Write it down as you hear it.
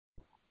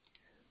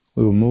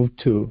We will move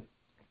to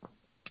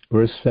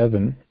verse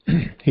 7,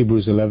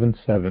 Hebrews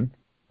 11:7.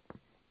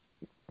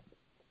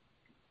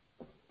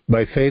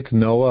 By faith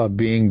Noah,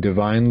 being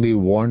divinely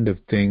warned of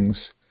things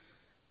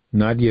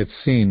not yet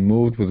seen,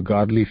 moved with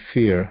godly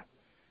fear,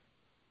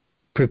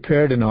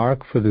 prepared an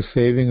ark for the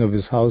saving of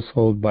his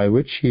household, by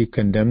which he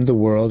condemned the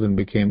world and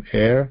became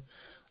heir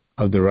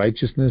of the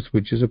righteousness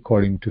which is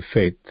according to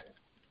faith.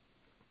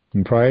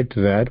 And prior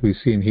to that, we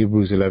see in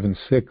Hebrews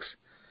 11:6,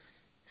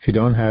 if you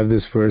don't have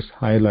this verse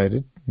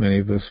highlighted, many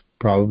of us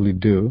probably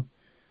do,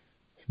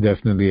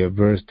 definitely a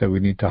verse that we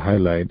need to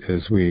highlight,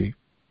 as we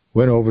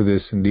went over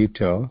this in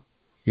detail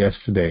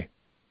yesterday,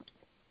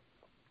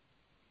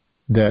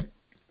 that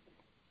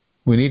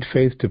we need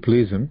faith to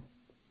please Him,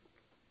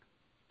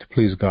 to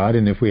please God,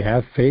 and if we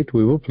have faith,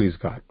 we will please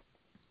God.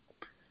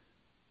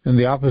 And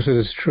the opposite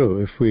is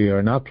true. If we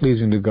are not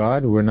pleasing to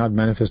God, we're not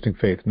manifesting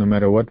faith, no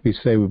matter what we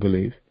say we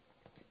believe.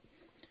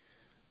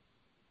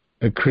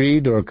 A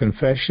creed or a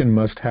confession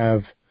must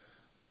have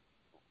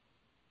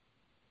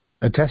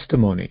a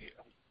testimony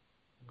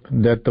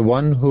that the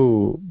one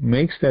who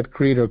makes that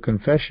creed or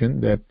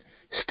confession, that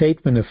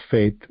statement of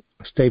faith,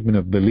 statement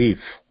of belief,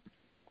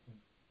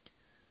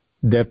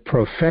 that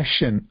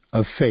profession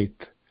of faith,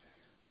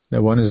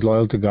 that one is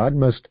loyal to God,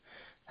 must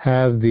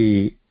have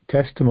the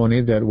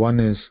testimony that one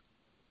is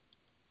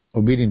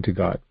obedient to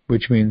God,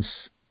 which means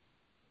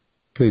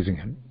pleasing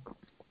Him.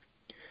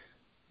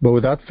 But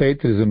without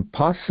faith, it is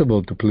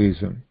impossible to please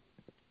Him.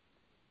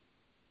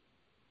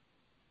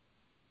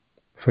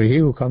 For he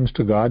who comes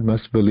to God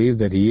must believe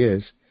that He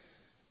is,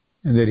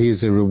 and that He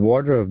is a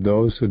rewarder of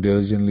those who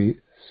diligently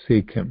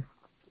seek Him.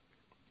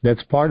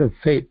 That's part of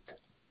faith.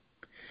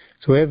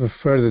 So we have a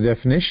further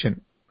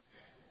definition.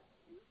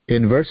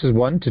 In verses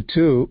 1 to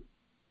 2,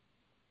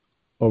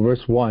 or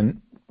verse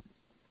 1,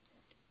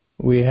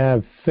 we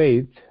have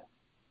faith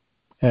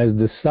as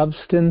the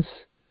substance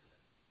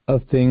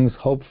of things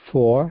hoped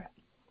for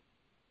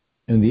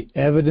and the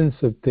evidence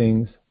of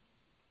things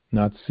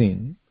not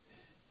seen.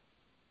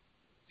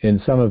 In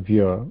some of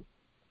your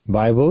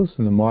Bibles,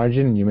 in the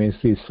margin, you may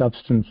see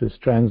substance is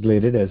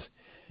translated as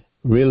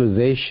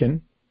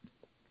realization.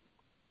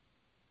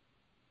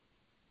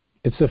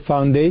 It's a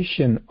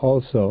foundation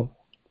also,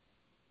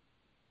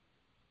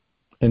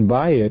 and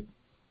by it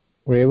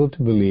we're able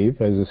to believe,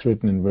 as is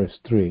written in verse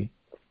 3,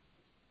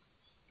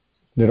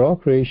 that all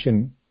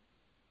creation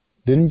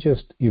didn't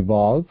just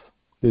evolve,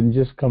 didn't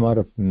just come out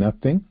of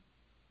nothing.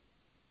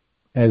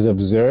 As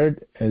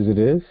absurd as it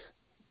is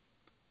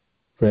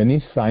for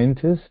any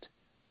scientist,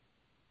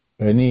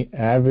 or any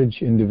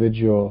average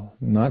individual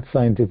not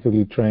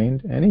scientifically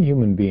trained, any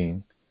human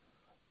being,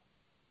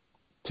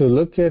 to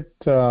look at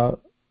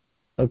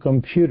a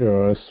computer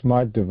or a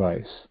smart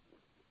device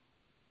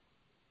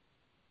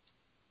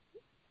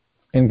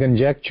and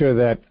conjecture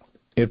that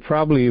it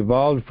probably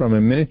evolved from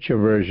a miniature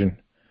version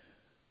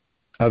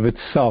of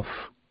itself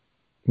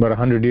about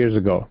 100 years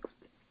ago.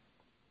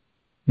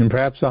 And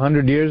perhaps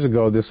 100 years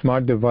ago, the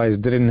smart device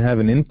didn't have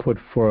an input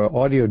for an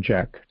audio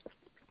jack,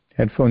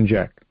 headphone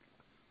jack.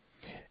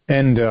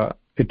 And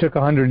it took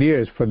 100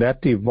 years for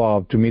that to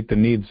evolve to meet the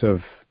needs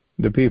of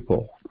the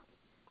people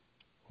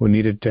who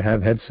needed to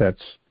have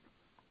headsets.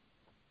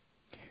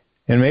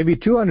 And maybe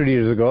 200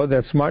 years ago,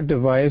 that smart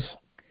device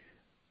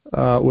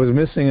was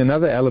missing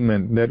another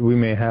element that we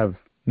may have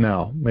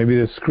now. Maybe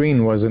the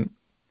screen wasn't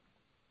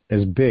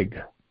as big.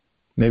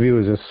 Maybe it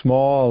was a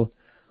small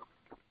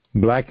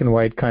black and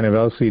white kind of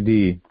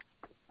LCD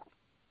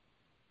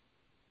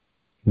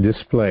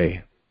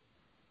display,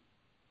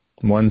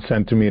 1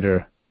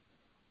 centimeter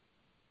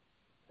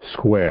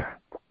square.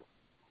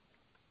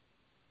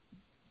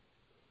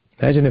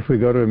 Imagine if we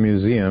go to a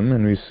museum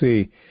and we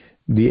see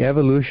the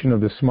evolution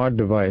of the smart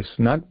device,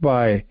 not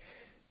by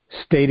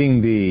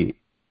stating the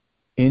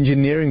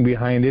engineering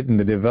behind it and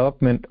the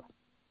development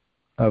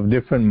of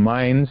different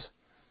minds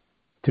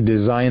to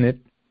design it,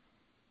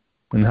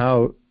 and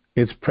how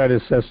its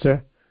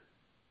predecessor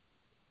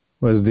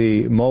was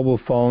the mobile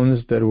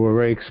phones that were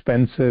very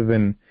expensive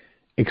and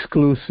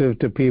exclusive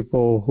to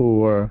people who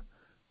were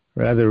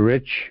rather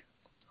rich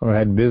or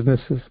had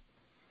businesses.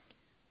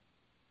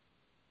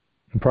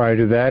 And prior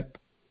to that,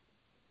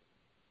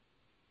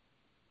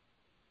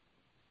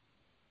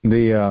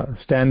 the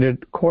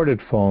standard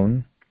corded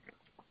phone,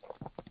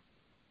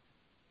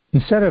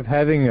 instead of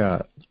having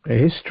a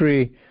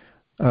history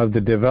of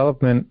the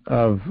development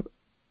of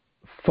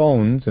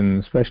phones,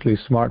 and especially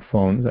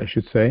smartphones, I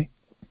should say,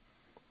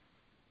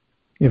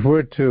 if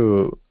we're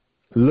to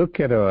look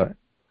at a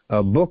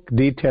book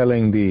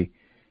detailing the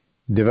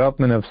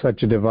development of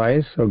such a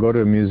device or go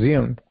to a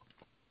museum,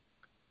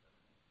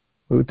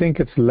 we would think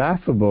it's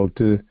laughable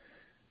to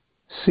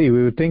see.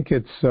 We would think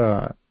it's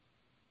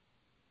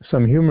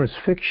some humorous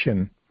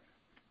fiction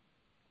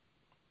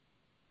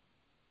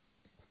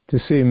to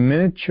see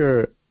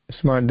miniature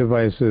smart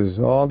devices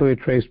all the way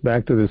traced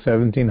back to the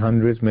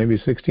 1700s, maybe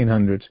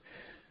 1600s,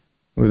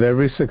 with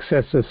every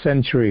successive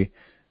century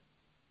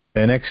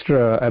an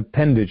extra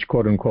appendage,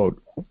 quote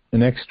unquote,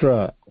 an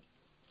extra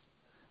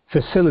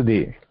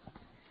facility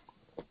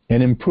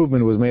an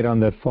improvement was made on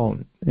that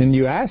phone. And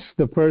you ask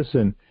the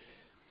person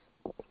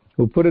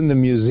who put in the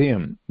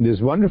museum this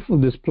wonderful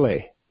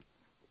display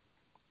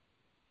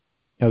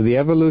of the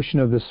evolution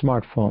of the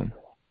smartphone,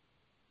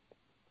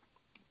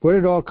 where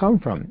did it all come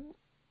from?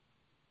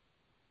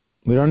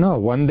 We don't know.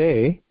 One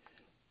day,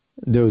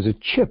 there was a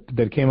chip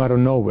that came out of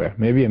nowhere.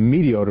 Maybe a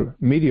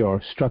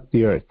meteor struck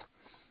the earth.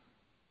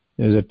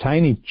 There's a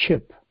tiny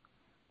chip.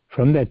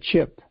 From that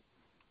chip,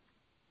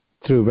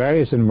 through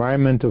various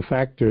environmental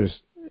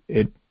factors,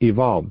 it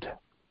evolved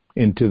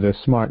into the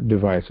smart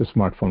device, the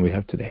smartphone we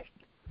have today.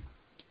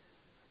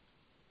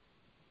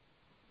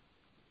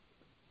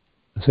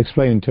 Let's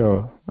explain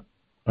to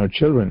our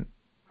children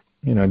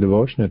in our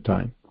devotional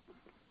time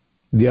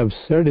the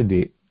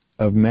absurdity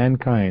of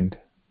mankind,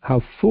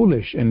 how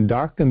foolish and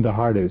darkened the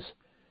heart is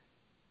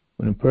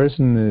when a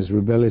person is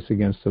rebellious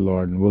against the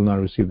Lord and will not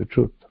receive the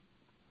truth.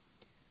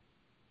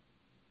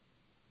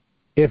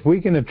 If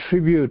we can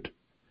attribute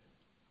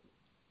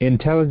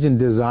intelligent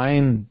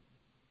design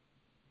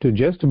to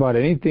just about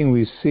anything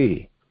we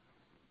see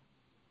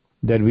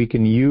that we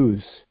can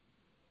use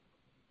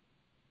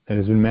that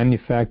has been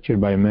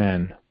manufactured by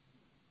man,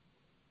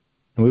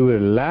 and we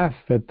would laugh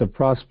at the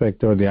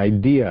prospect or the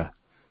idea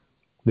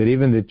that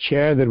even the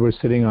chair that we're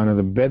sitting on or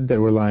the bed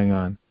that we're lying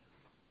on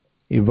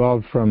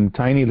evolved from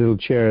tiny little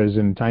chairs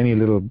and tiny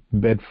little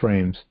bed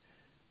frames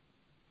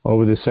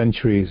over the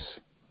centuries,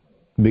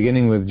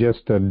 beginning with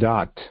just a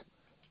dot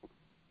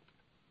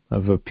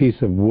of a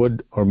piece of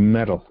wood or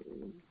metal.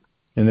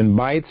 And then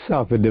by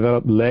itself it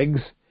developed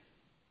legs,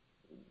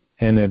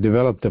 and it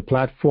developed a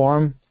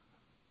platform,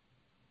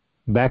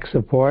 back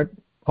support,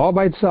 all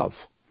by itself.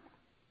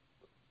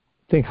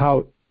 Think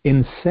how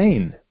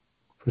insane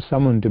for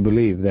someone to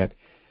believe that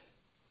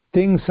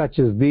things such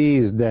as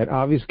these, that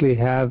obviously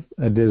have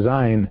a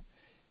design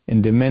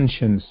and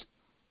dimensions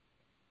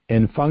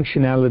and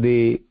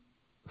functionality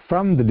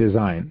from the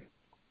design,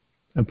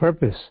 a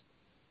purpose,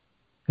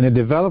 and a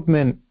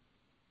development,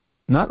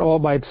 not all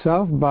by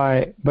itself,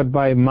 but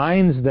by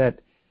minds that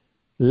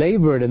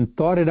labored and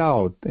thought it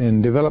out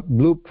and developed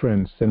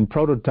blueprints and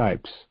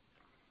prototypes.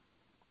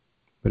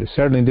 But it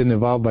certainly didn't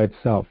evolve by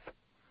itself.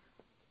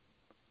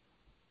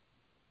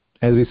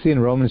 As we see in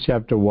Romans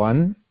chapter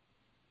 1,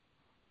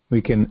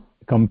 we can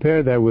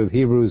compare that with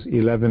Hebrews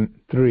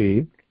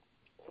 11:3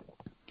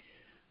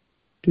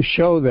 to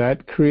show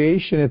that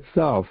creation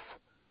itself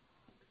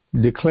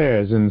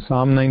declares in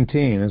Psalm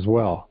 19 as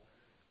well,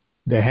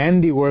 the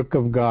handiwork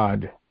of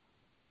God,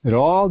 that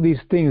all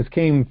these things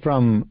came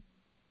from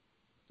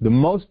the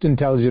most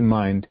intelligent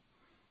mind,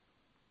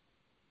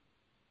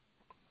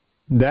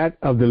 that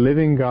of the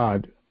living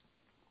God,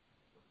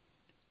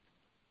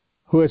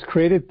 who has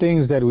created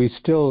things that we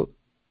still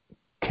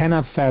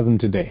cannot fathom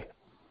today.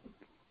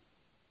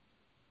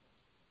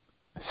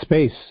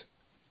 Space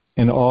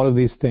and all of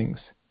these things.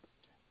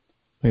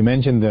 We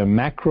mentioned the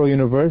macro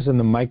universe and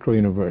the micro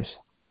universe.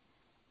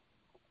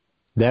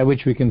 That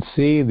which we can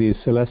see, the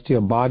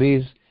celestial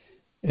bodies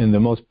and the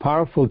most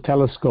powerful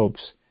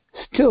telescopes,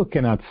 still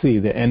cannot see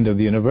the end of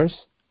the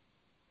universe.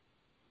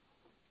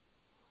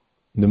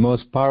 The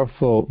most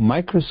powerful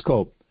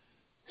microscope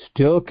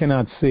still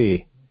cannot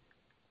see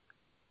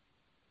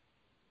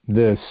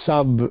the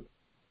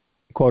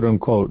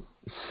quote-unquote,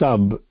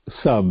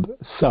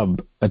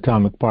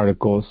 atomic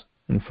particles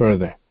and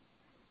further.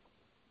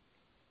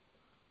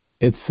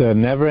 It's a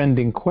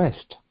never-ending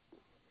quest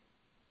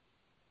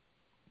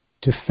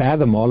to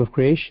fathom all of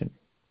creation.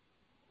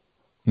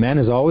 Man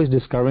is always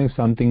discovering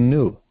something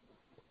new.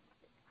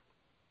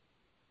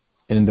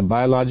 And in the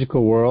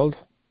biological world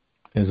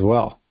as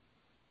well,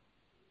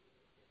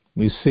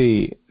 we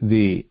see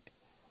the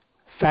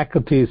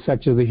faculties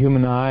such as the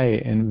human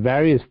eye and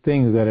various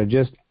things that are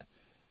just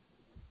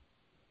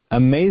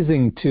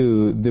amazing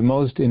to the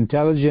most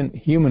intelligent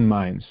human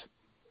minds,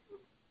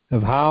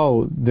 of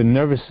how the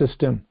nervous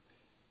system,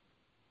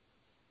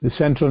 the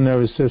central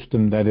nervous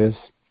system that is,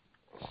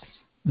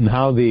 and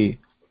how the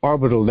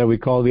orbital that we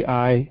call the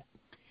eye,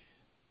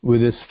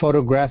 with its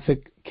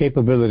photographic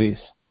capabilities,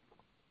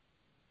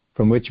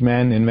 from which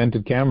man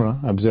invented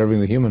camera, observing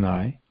the human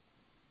eye,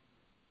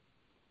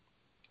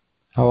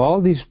 how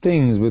all these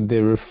things with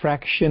the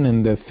refraction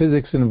and the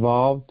physics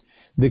involved,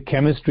 the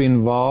chemistry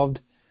involved,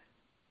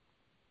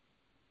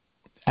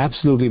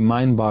 absolutely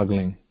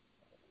mind-boggling.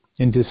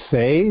 And to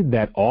say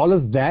that all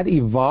of that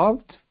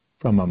evolved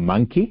from a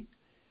monkey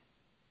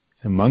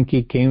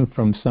came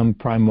from some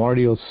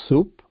primordial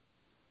soup,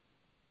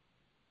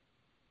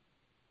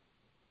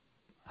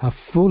 how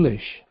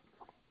foolish.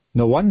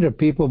 No wonder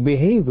people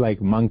behave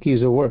like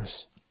monkeys or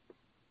worse,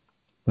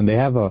 when they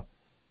have a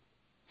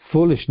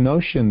foolish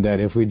notion that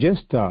if we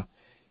just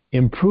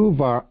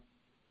improve our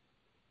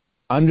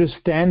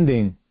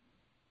understanding,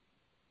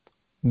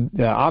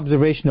 the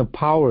observational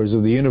powers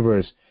of the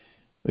universe,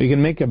 we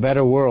can make a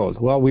better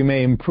world. Well, we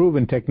may improve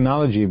in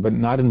technology, but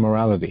not in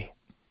morality.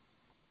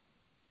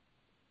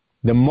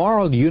 The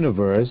moral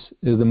universe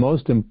is the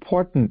most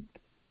important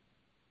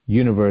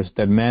universe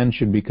that man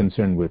should be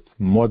concerned with,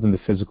 more than the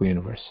physical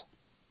universe.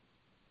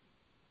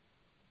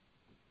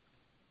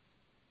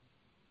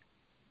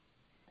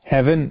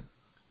 Heaven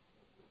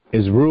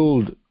is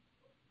ruled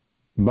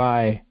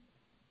by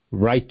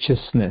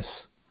righteousness.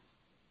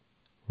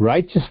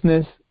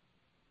 Righteousness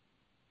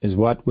is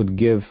what would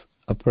give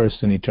a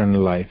person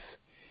eternal life.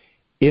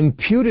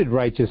 Imputed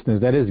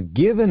righteousness, that is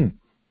given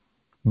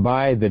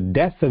by the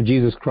death of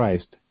Jesus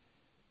Christ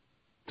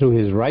through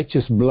his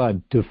righteous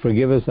blood to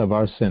forgive us of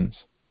our sins.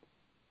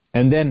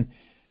 And then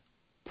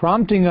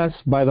prompting us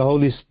by the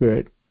Holy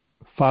Spirit,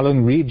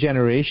 following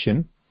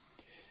regeneration,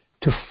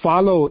 to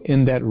follow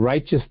in that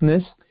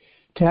righteousness,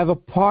 to have a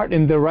part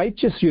in the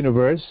righteous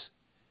universe,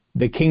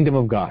 the kingdom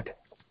of God.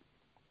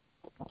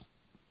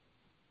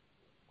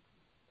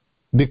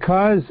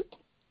 Because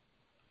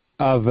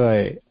of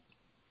a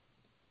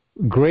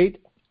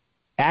great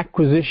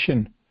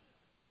acquisition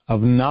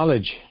of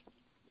knowledge,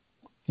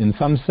 and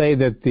some say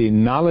that the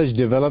knowledge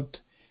developed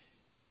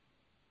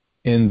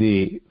in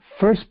the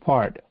first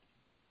part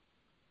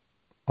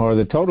or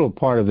the total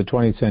part of the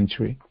 20th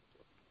century,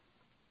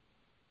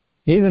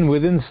 even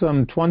within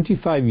some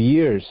 25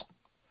 years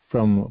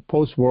from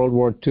post-World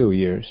War II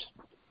years,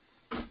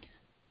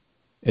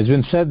 it's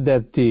been said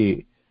that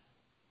the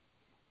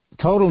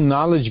total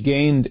knowledge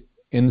gained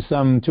in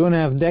some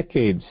 2.5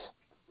 decades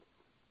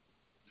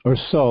or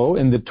so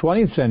in the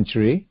 20th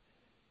century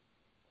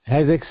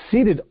has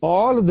exceeded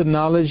all of the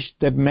knowledge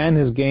that man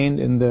has gained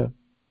in the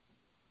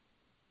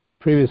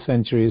previous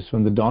centuries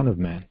from the dawn of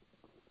man.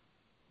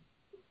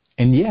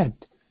 And yet,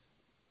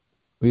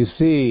 we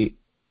see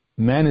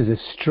man is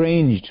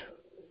estranged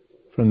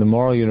from the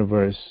moral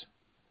universe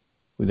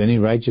with any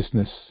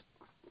righteousness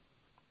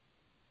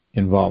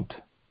involved.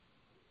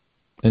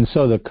 And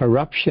so the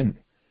corruption,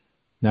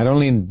 not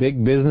only in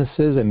big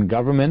businesses and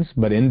governments,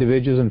 but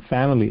individuals and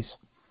families.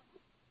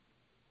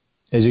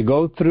 As you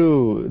go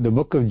through the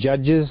book of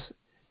Judges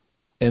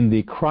and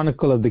the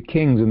Chronicle of the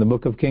Kings, in the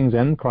book of Kings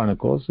and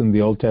Chronicles in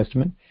the Old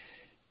Testament,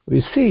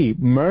 we see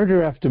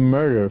murder after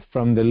murder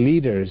from the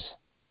leaders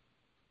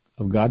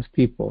of God's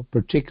people,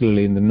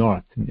 particularly in the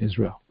north, in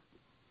Israel.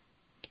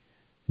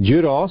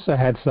 Judah also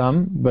had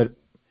some, but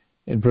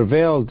it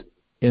prevailed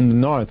in the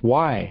north.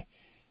 Why?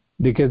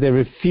 Because they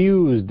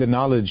refused the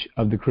knowledge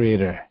of the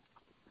Creator.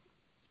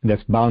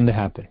 That's bound to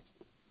happen.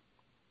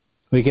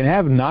 We can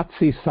have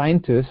Nazi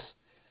scientists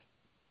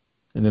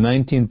in the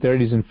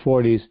 1930s and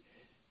 40s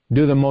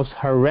do the most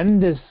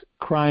horrendous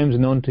crimes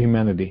known to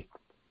humanity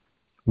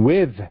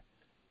with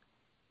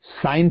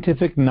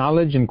scientific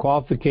knowledge and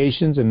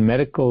qualifications and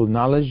medical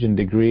knowledge and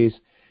degrees.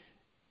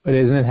 But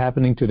isn't it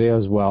happening today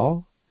as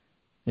well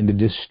in the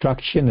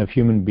destruction of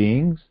human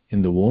beings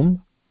in the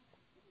womb?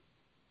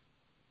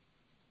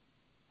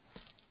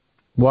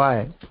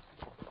 Why?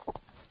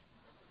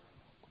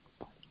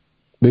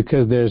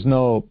 Because there's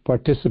no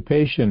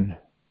participation,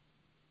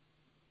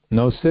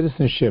 no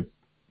citizenship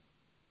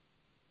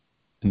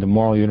in the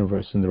moral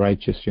universe, in the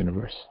righteous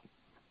universe.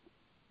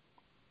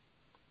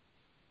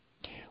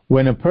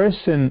 When a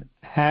person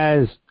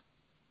has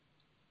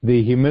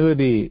the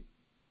humility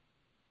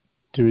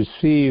to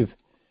receive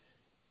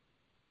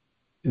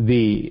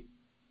the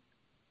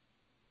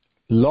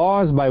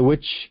laws by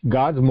which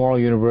God's moral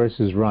universe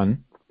is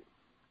run,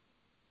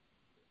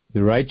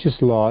 the righteous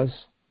laws,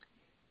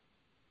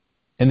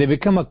 and they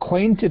become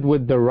acquainted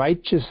with the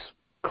righteous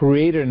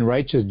Creator and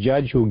righteous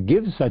Judge who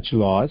gives such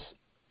laws,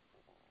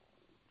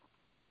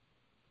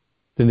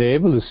 then they're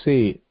able to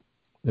see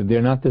that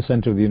they're not the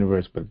center of the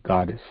universe, but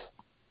God is.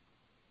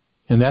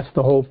 And that's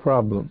the whole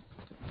problem.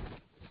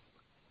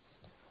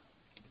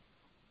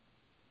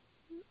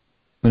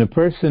 When a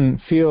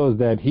person feels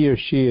that he or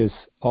she is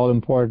all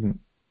important,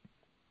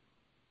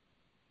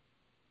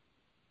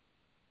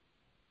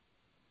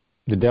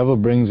 the devil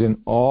brings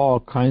in all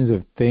kinds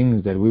of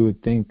things that we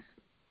would think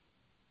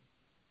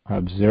are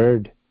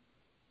absurd,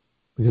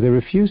 because they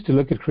refuse to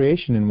look at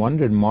creation and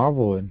wonder and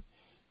marvel, and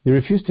they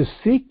refuse to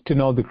seek to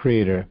know the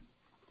Creator.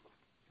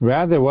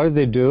 Rather, what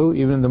do?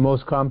 Even in the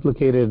most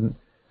complicated,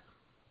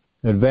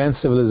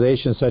 advanced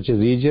civilizations such as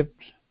Egypt,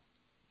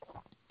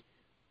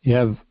 you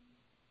have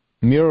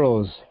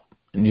murals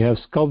and you have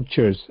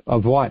sculptures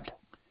of what?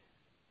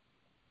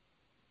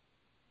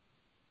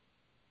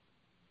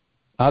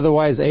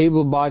 Otherwise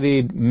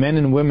able-bodied men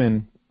and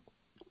women,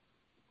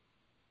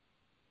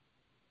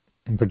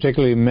 and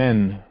particularly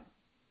men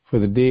for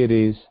the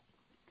deities,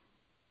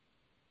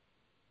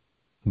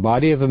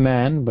 body of a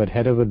man but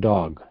head of a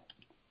dog.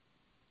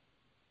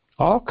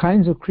 All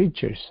kinds of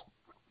creatures.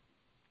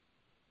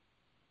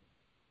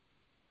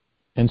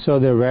 And so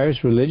there are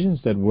various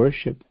religions that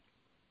worship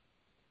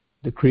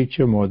the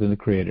creature more than the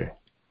Creator.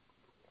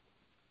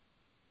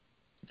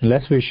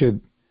 Unless we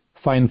should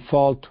find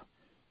fault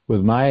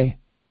with my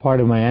part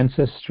of my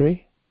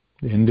ancestry,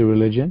 the Hindu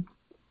religion,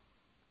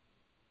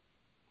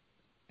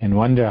 and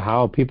wonder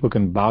how people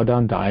can bow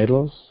down to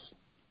idols.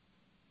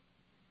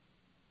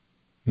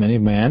 Many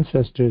of my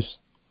ancestors,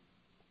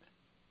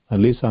 at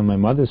least on my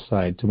mother's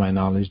side, to my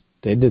knowledge,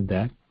 they did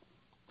that.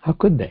 How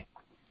could they?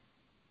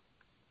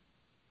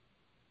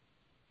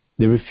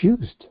 They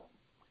refused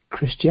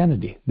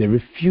Christianity. They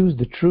refused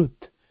the truth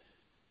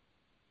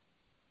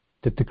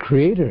that the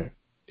Creator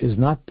is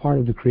not part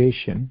of the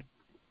creation,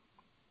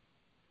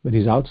 but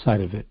he's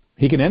outside of it.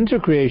 He can enter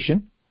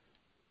creation,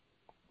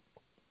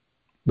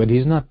 but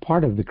he's not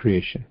part of the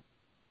creation.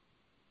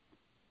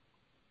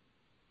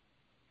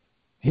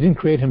 He didn't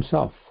create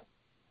himself.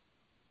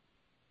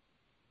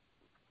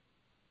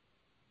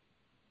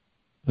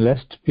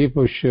 Lest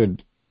people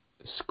should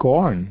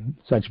scorn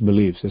such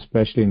beliefs,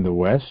 especially in the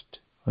West,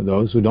 or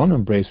those who don't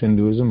embrace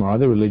Hinduism or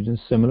other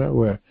religions similar,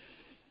 where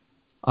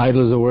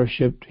idols are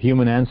worshipped,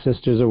 human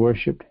ancestors are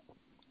worshipped.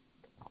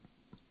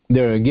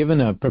 They're given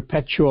a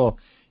perpetual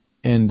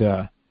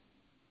and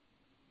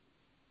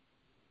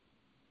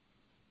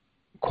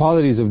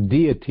qualities of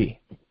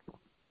deity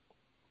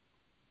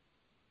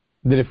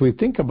that if we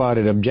think about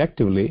it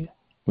objectively,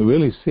 we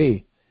really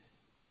see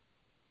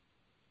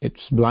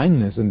it's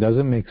blindness and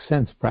doesn't make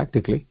sense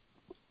practically.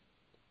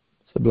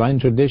 It's a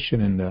blind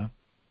tradition and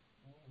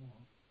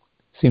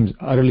seems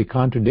utterly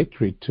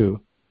contradictory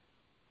to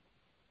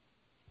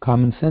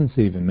common sense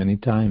even many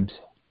times.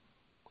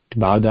 To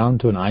bow down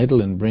to an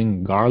idol and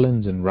bring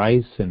garlands and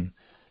rice and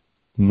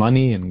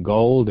money and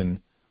gold,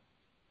 and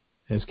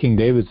as King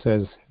David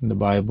says in the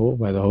Bible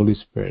by the Holy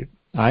Spirit,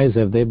 eyes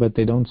have they but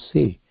they don't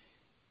see,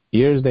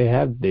 ears they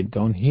have they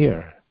don't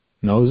hear,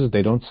 noses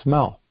they don't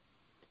smell.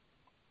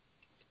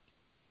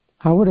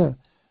 How would a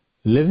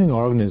living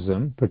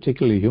organism,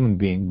 particularly a human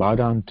being, bow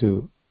down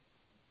to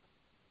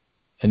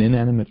an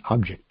inanimate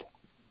object?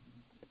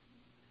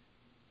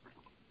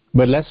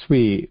 But lest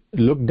we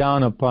look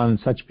down upon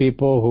such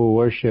people who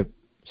worship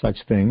such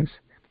things,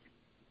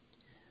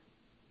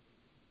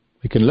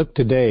 we can look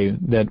today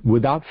that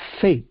without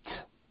faith,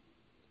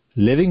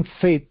 living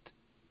faith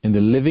in the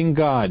living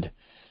God,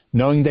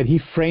 knowing that He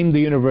framed the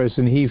universe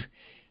and He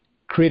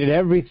created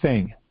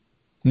everything,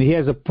 and He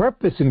has a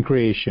purpose in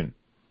creation.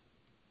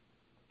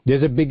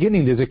 There's a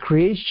beginning, there's a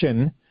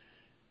creation,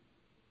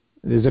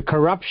 there's a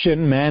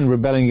corruption, man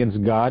rebelling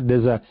against God,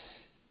 there's a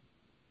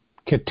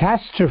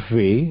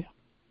catastrophe,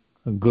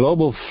 a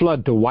global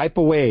flood to wipe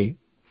away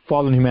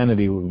fallen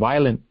humanity,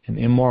 violent and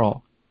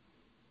immoral.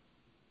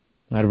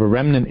 Out of a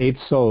remnant 8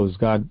 souls,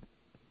 God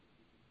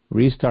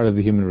restarted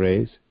the human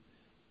race.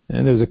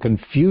 And there's a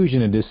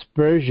confusion, a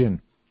dispersion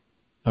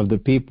of the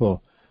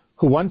people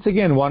who once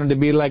again wanted to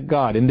be like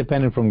God,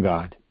 independent from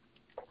God.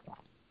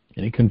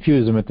 And He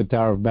confused them at the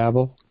Tower of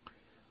Babel.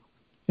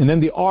 And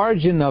then the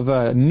origin of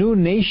a new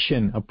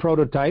nation, a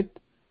prototype,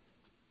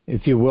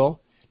 if you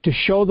will, to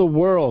show the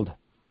world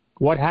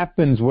what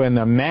happens when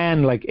a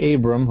man like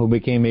Abram, who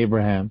became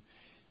Abraham,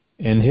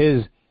 and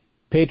his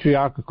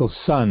patriarchal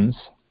sons,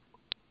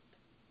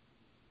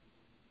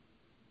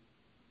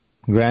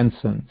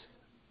 grandsons,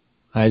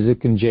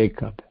 Isaac and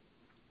Jacob,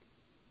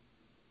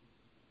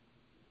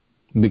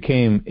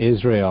 became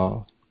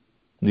Israel.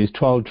 These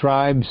 12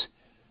 tribes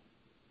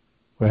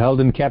were held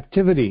in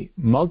captivity,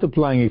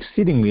 multiplying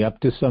exceedingly up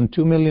to some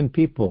 2 million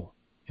people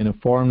in a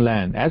foreign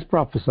land, as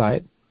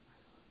prophesied,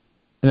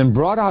 and then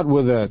brought out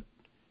with a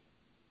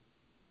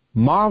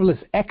marvelous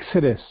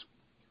exodus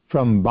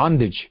from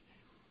bondage.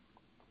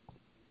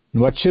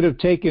 What should have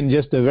taken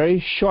just a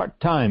very short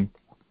time,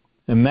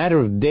 a matter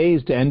of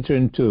days to enter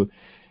into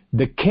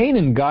the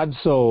Canaan God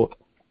so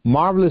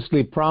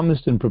marvelously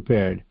promised and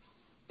prepared,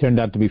 turned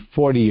out to be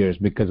 40 years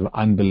because of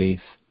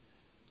unbelief,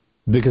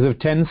 because of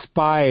 10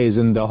 spies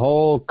and the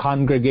whole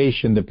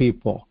congregation, the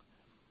people,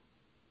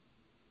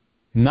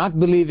 not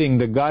believing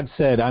that God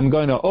said, I'm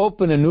going to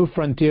open a new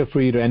frontier for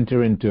you to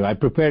enter into. I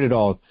prepared it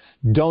all.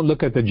 Don't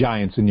look at the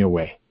giants in your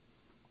way.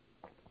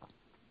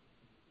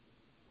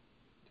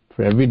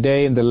 For every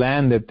day in the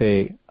land that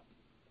they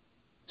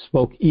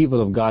spoke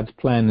evil of God's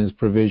plan and His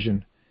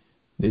provision,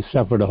 they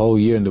suffered a whole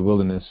year in the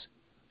wilderness.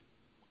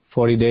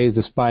 40 days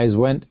the spies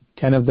went,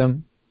 10 of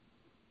them.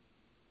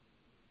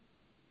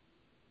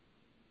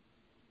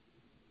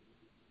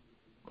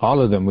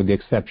 All of them with the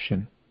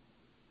exception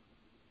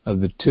of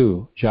the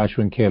 2,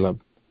 Joshua and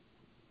Caleb,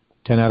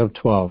 10 out of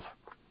 12,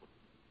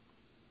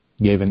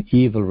 gave an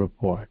evil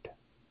report.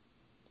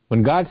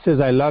 When God says,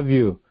 I love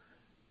you,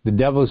 the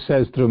devil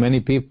says through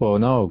many people,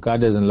 no, God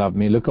doesn't love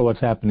me. Look at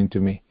what's happening to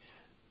me.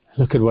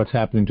 Look at what's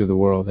happening to the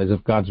world, as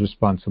if God's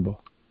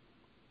responsible.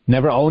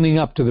 Never owning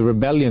up to the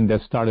rebellion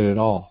that started it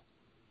all.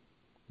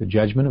 The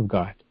judgment of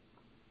God.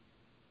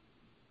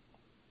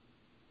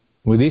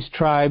 With these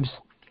tribes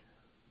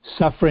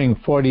suffering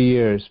 40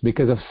 years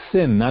because of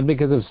sin, not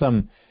because of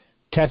some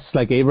tests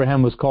like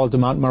Abraham was called to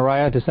Mount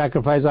Moriah to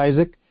sacrifice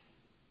Isaac.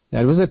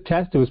 That was a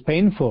test. It was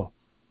painful.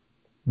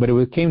 But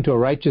it came to a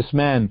righteous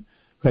man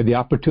who had the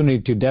opportunity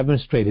to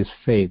demonstrate his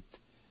faith,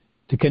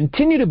 to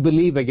continue to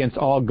believe against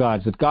all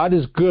gods, that God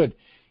is good,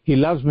 He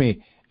loves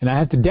me, and I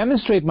have to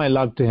demonstrate my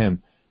love to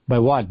Him. By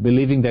what?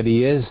 Believing that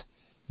He is.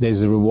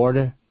 There's a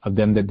rewarder of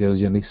them that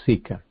diligently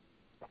seek Him.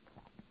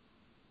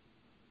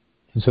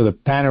 And so the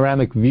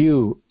panoramic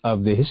view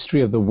of the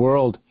history of the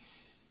world,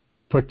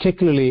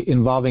 particularly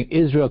involving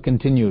Israel,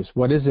 continues.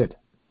 What is it?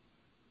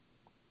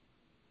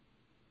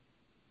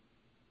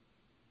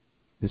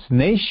 This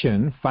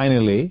nation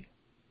finally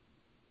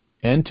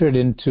entered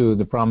into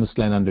the promised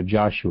land under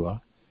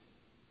Joshua,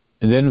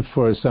 And then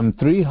for some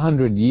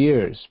 300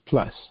 years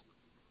plus,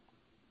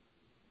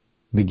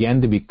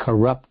 began to be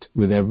corrupt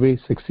with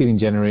every succeeding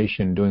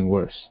generation doing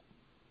worse.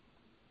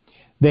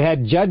 They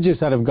had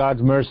judges out of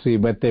God's mercy,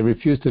 but they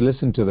refused to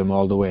listen to them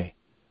all the way.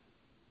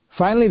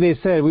 Finally, they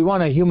said, we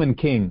want a human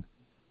king.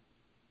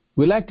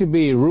 We like to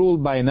be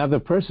ruled by another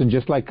person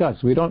just like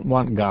us. We don't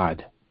want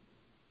God.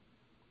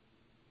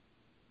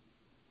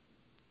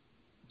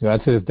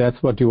 God said, if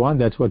that's what you want,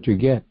 that's what you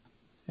get.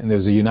 And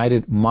there's a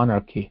united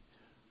monarchy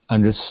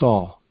under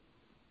Saul.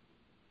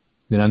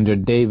 Then under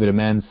David, a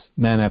man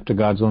after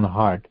God's own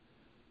heart.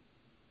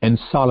 And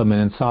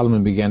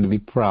Solomon began to be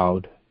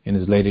proud in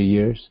his later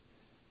years.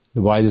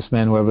 The wisest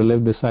man who ever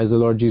lived besides the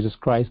Lord Jesus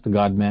Christ, the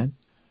God-man.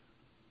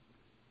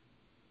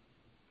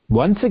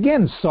 Once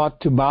again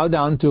sought to bow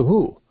down to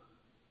who?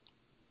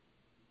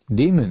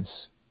 Demons.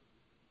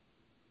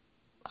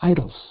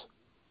 Idols.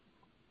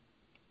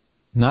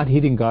 Not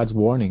heeding God's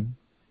warning.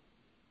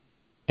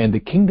 And the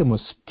kingdom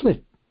was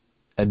split,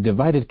 a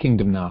divided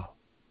kingdom now.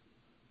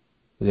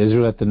 With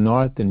Israel at the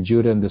north and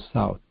Judah in the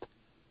south.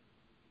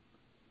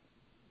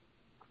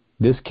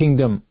 This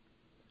kingdom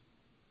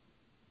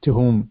to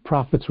whom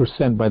prophets were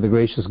sent by the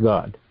gracious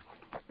God.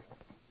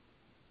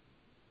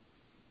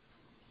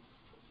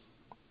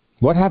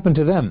 What happened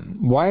to them?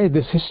 Why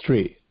this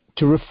history?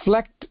 To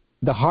reflect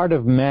the heart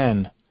of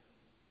man,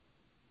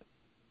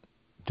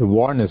 to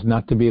warn us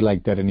not to be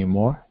like that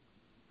anymore,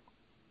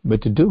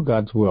 but to do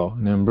God's will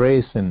and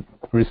embrace and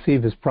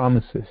receive His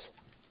promises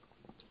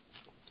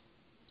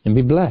and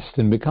be blessed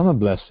and become a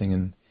blessing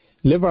and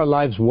live our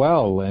lives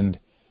well and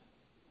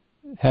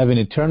have an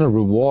eternal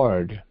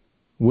reward,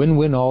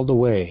 win-win all the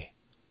way.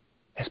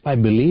 That's by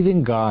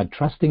believing God,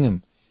 trusting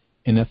Him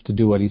enough to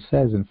do what He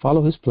says and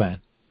follow His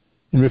plan,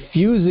 and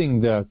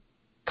refusing the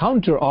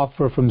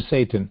counter-offer from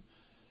Satan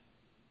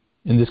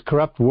in this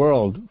corrupt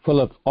world full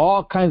of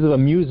all kinds of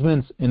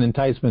amusements and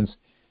enticements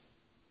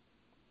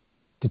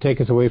to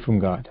take us away from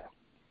God.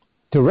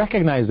 To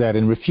recognize that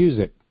and refuse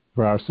it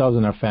for ourselves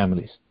and our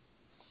families.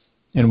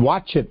 And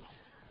watch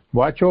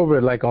over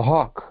it like a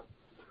hawk.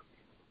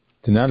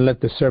 To not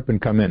let the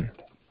serpent come in.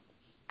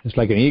 It's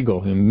like an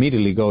eagle, he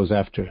immediately goes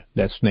after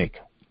that snake.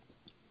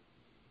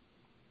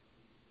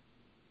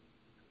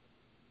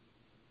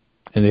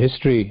 In the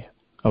history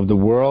of the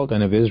world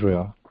and of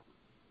Israel,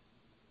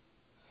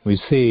 we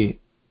see,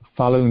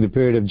 following the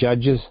period of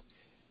Judges,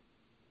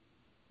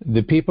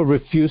 the people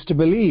refused to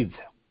believe.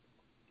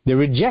 They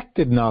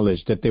rejected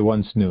knowledge that they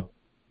once knew,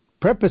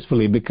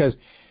 purposefully, because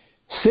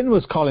sin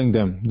was calling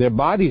them, their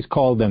bodies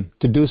called them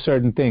to do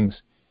certain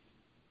things,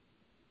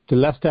 to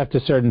lust after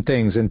certain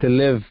things, and to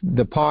live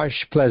the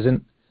posh,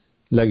 pleasant,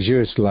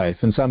 luxurious life.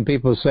 And some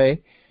people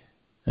say,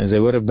 as they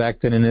would have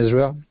back then in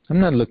Israel, I'm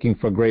not looking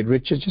for great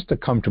riches, just a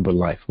comfortable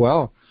life.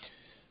 Well,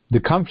 the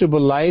comfortable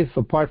life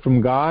apart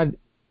from God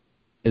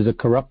is a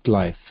corrupt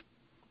life.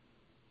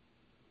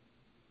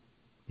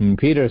 And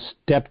Peter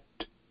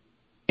stepped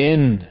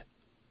in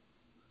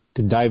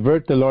to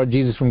divert the Lord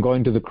Jesus from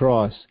going to the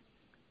cross.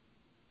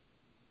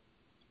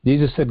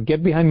 Jesus said,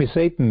 get behind me,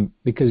 Satan,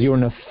 because you're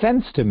an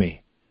offense to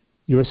me.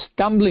 You're a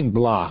stumbling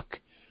block.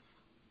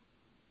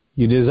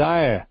 You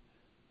desire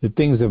the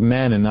things of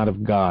man and not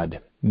of God.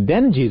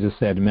 Then Jesus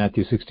said in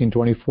Matthew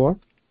 16:24,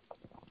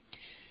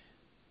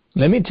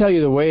 let me tell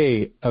you the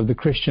way of the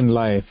Christian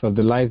life, of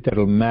the life that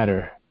will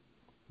matter.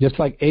 Just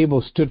like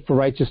Abel stood for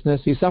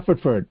righteousness, he suffered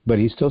for it, but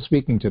he's still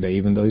speaking today,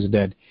 even though he's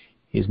dead.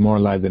 He's more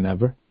alive than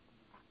ever.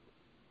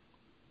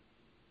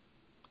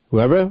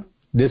 Whoever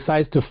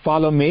decides to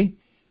follow me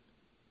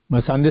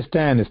must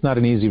understand it's not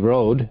an easy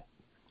road.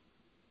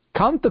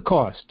 Count the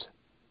cost,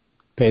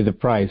 pay the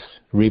price,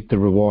 reap the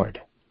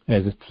reward,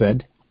 as it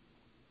said.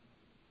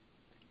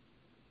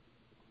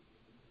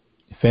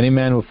 If any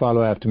man will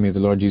follow after me, the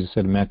Lord Jesus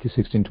said in Matthew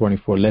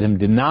 16:24, let him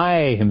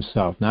deny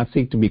himself, not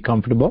seek to be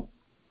comfortable,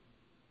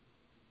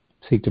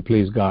 seek to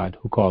please God,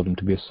 who called him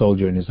to be a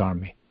soldier in His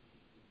army,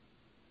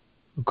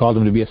 who called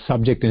him to be a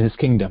subject in His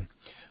kingdom,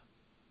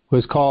 who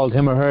has called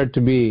him or her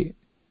to be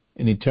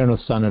an eternal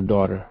son or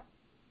daughter,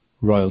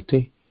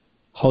 royalty,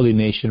 holy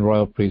nation,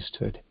 royal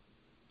priesthood,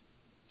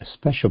 a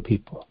special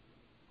people,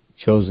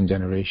 chosen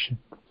generation.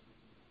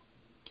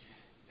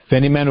 If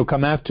any man will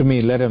come after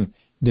me, let him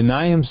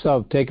deny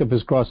himself, take up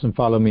his cross and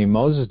follow me.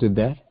 Moses did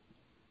that.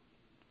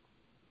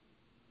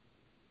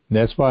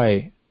 That's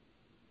why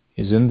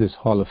he's in this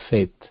hall of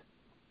faith.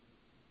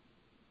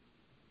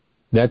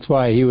 That's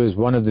why he was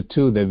one of the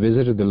two that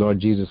visited the Lord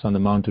Jesus on the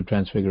Mount of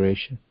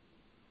Transfiguration.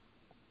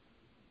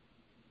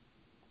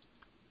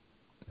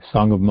 The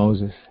Song of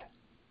Moses.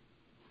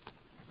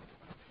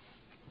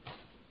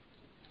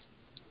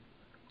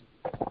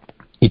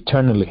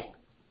 Eternally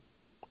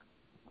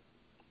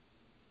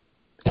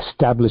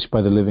established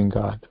by the living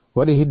God.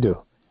 What did he do?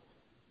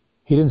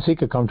 He didn't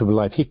seek a comfortable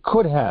life. He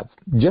could have,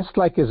 just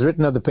like is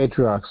written of the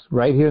patriarchs,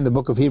 right here in the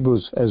book of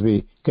Hebrews as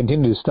we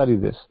continue to study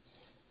this.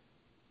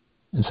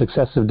 In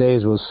successive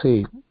days we'll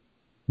see.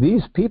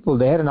 These people,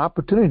 they had an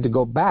opportunity to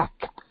go back.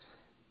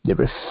 They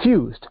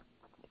refused.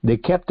 They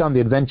kept on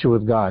the adventure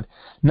with God.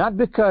 Not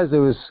because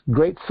there was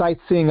great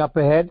sightseeing up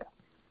ahead,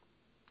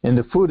 and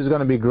the food is going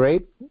to be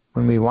great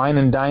when we wine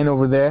and dine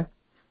over there.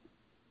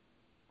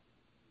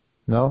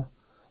 No.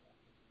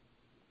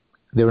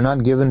 They were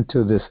not given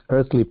to this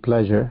earthly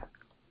pleasure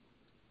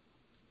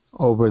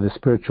over the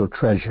spiritual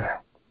treasure.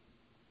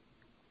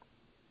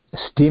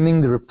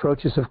 Esteeming the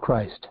reproaches of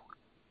Christ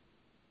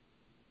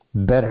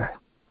better,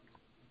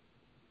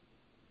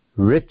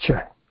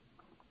 richer,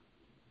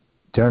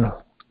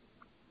 eternal,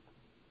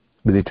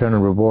 with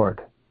eternal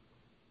reward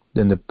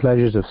than the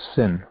pleasures of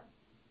sin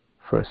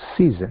for a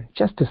season,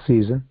 just a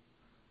season.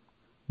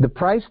 The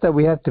price that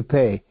we have to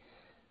pay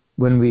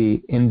when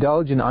we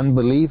indulge in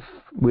unbelief,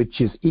 which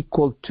is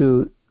equal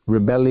to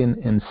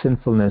rebellion and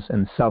sinfulness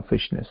and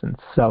selfishness and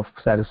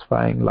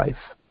self-satisfying life,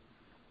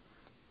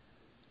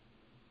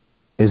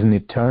 is an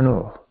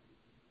eternal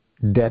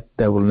debt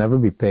that will never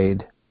be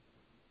paid.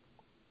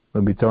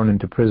 We'll be thrown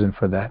into prison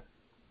for that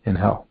in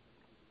hell,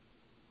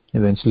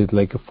 eventually the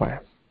lake of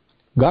fire.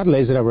 God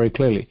lays it out very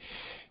clearly.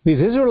 These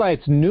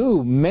Israelites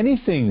knew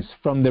many things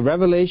from the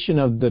revelation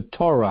of the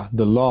Torah,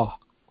 the law,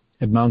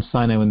 at Mount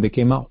Sinai when they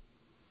came out.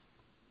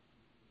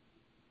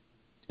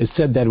 It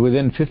said that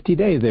within 50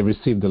 days they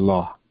received the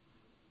law.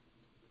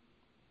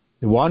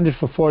 They wandered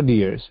for 40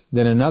 years,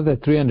 then another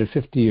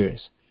 350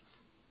 years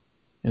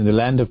in the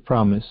land of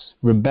promise,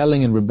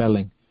 rebelling and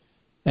rebelling.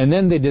 And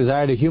then they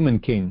desired a human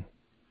king,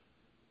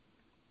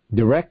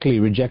 directly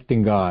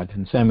rejecting God,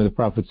 and Samuel the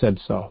prophet said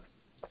so.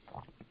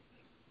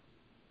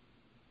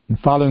 And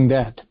following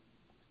that,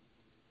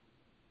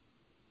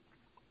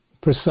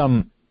 for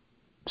some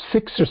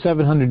 600 or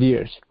 700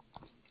 years,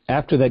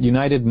 after that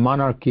united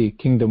monarchy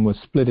kingdom was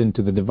split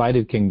into the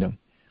divided kingdom,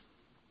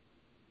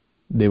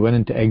 they went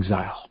into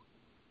exile.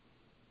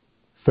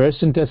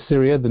 First into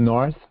Assyria, the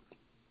north,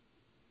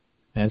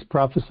 as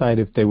prophesied,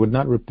 if they would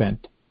not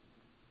repent.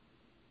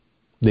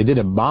 They did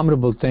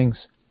abominable things.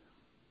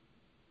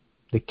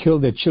 They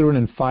killed their children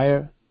in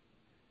fire.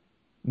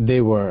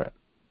 They were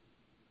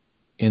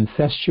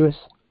incestuous.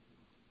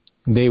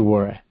 They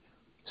were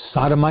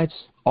sodomites.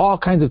 All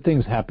kinds of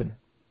things happened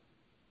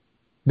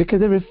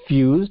because they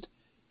refused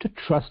to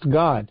trust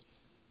God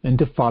and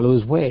to follow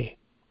His way.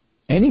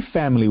 Any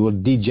family will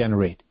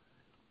degenerate.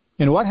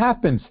 And what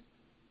happens?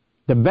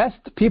 The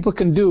best people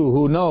can do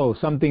who know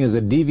something is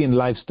a deviant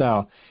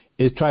lifestyle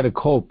is try to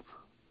cope.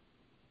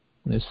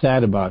 They're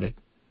sad about it.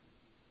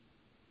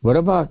 What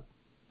about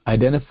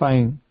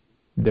identifying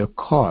their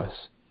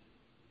cause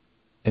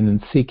and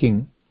then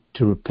seeking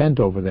to repent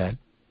over that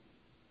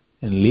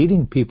and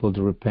leading people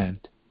to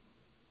repent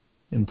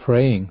and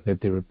praying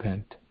that they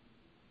repent,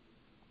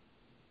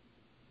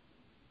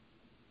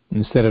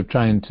 instead of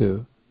trying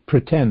to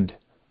pretend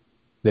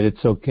that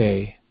it's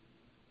okay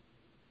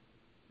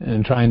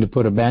and trying to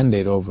put a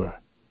Band-Aid over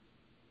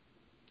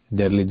a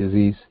deadly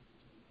disease.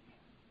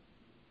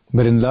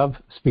 But in love,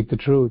 speak the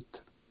truth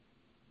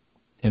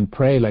and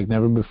pray like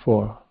never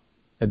before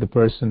that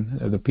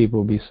the people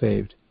will be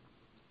saved.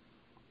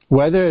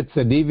 Whether it's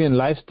a deviant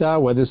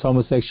lifestyle, whether it's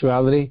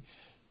homosexuality,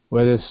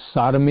 whether it's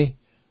sodomy,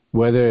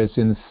 whether it's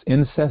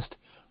incest,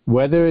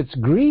 whether it's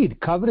greed,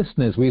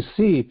 covetousness, we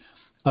see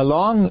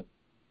among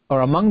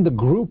the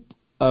group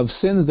of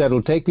sins that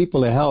will take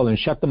people to hell and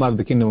shut them out of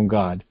the kingdom of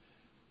God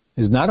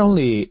is not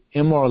only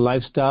immoral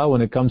lifestyle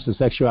when it comes to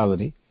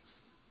sexuality,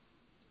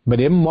 but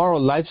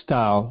immoral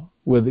lifestyle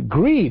with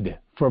greed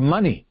for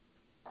money,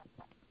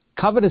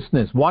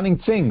 covetousness, wanting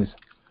things,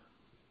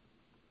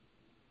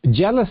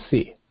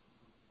 jealousy.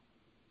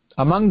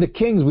 Among the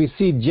kings we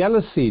see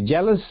jealousy,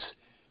 jealous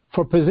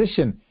for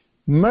position.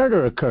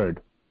 Murder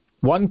occurred.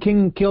 One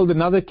king killed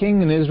another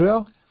king in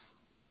Israel,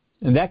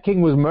 and that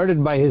king was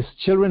murdered by his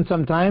children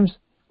sometimes,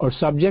 or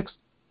subjects.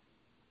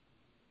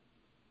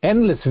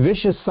 Endless,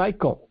 vicious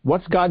cycle.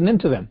 What's gotten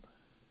into them?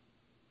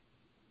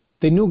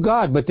 They knew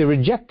God, but they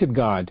rejected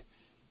God.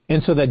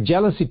 And so that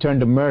jealousy turned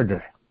to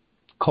murder,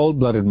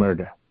 cold-blooded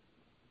murder.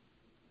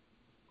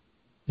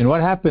 And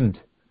what happened?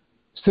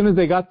 As soon as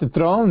they got the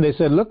throne, they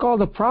said, look all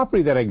the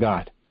property that I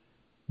got.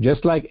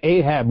 Just like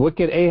Ahab,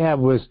 wicked Ahab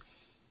was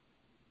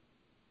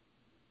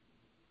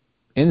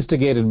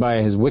instigated by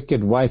his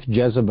wicked wife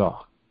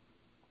Jezebel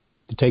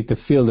to take the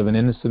field of an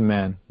innocent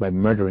man by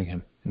murdering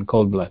him in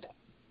cold blood.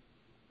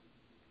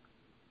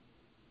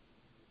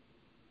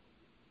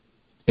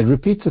 It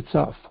repeats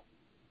itself.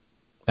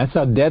 That's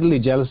how deadly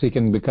jealousy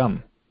can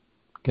become.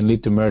 It can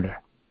lead to murder.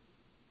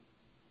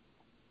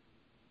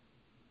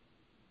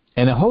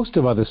 And a host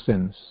of other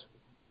sins.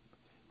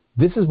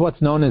 This is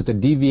what's known as the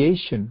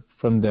deviation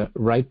from the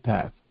right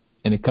path.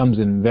 And it comes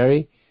in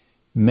very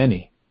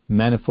many,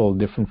 manifold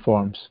different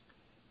forms.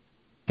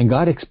 And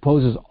God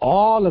exposes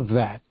all of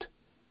that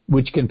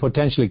which can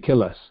potentially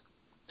kill us.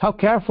 How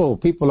careful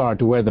people are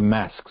to wear the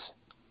masks.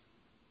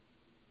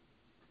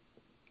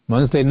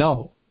 Once they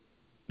know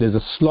there's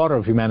a slaughter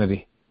of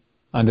humanity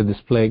under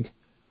this plague,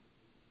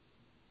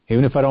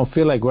 even if I don't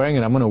feel like wearing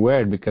it, I'm going to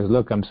wear it because,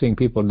 look, I'm seeing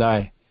people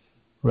die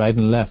right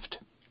and left.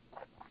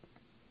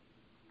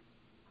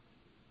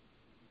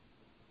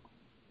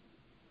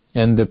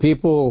 And the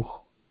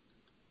people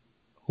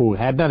who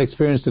had not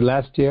experienced it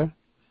last year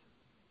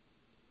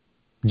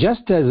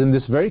Just as in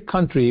this very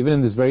country, even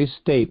in this very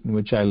state in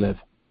which I live,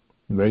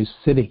 the very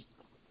city,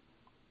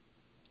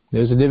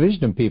 there's a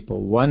division of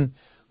people. One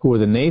who were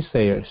the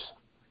naysayers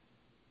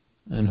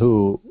and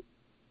who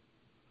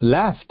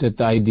laughed at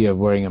the idea of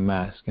wearing a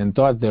mask and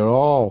thought they're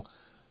all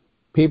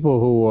people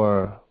who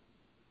were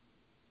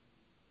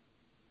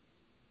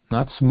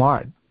not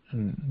smart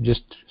and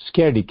just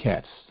scaredy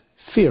cats,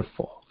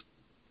 fearful,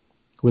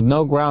 with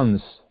no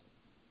grounds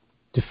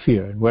to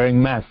fear,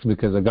 wearing masks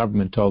because the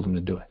government told them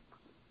to do it.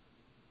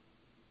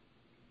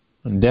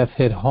 When death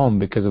hit home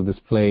because of this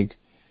plague,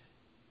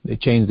 they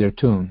changed their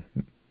tune.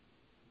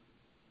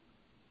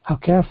 How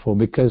careful,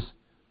 because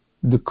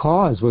the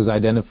cause was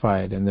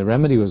identified and the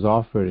remedy was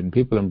offered and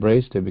people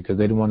embraced it because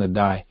they didn't want to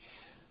die.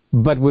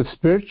 But with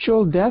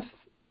spiritual death,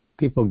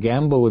 people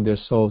gamble with their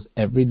souls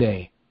every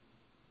day.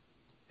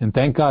 And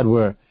thank God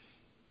we're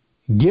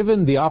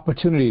given the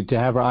opportunity to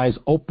have our eyes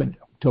open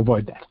to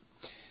avoid that.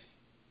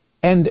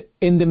 And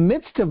in the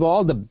midst of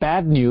all the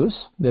bad news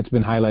that's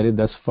been highlighted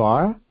thus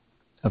far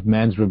of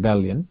man's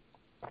rebellion,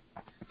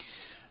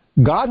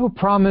 God, who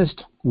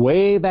promised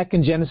way back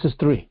in Genesis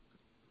 3,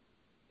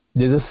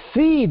 there's a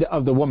seed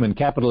of the woman,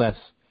 capital S,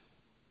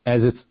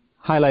 as it's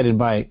highlighted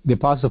by the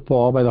Apostle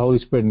Paul, by the Holy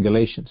Spirit in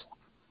Galatians.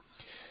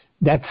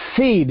 That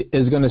seed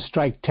is going to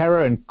strike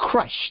terror and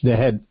crush the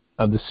head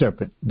of the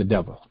serpent, the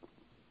devil.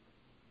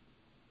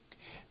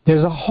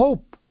 There's a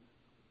hope.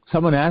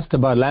 Someone asked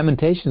about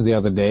Lamentations the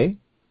other day,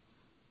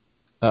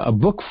 a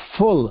book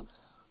full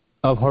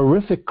of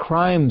horrific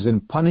crimes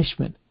and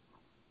punishment,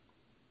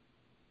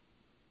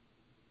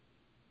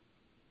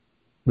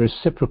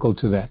 reciprocal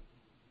to that,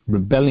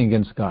 rebelling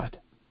against God.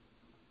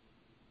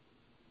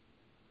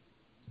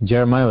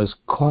 Jeremiah was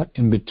caught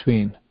in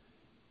between,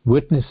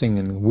 witnessing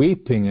and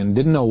weeping and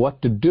didn't know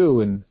what to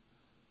do and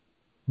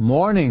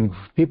mourning,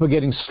 people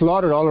getting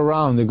slaughtered all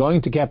around. They're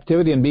going to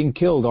captivity and being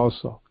killed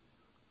also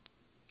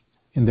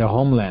in their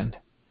homeland.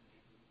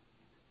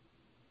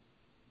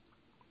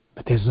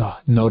 But there's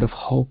a note of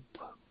hope.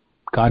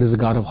 God is a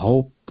God of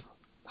hope.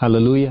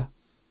 Hallelujah.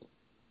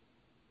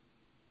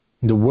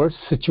 In the worst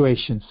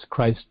situations,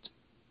 Christ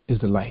is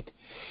the light.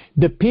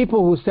 The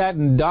people who sat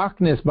in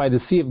darkness by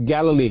the Sea of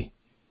Galilee,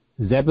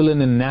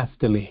 Zebulun and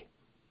Naphtali,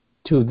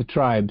 two of the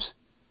tribes,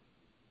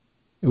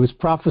 it was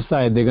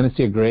prophesied they're going to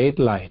see a great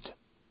light.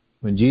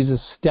 When Jesus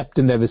stepped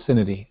in their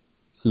vicinity,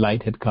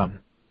 light had come.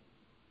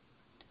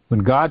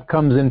 When God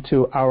comes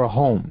into our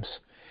homes,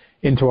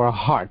 into our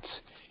hearts,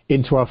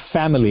 into our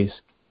families,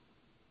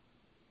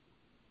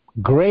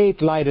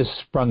 great light has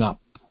sprung up.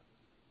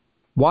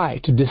 Why?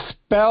 To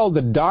dispel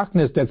the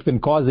darkness that's been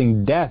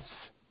causing death.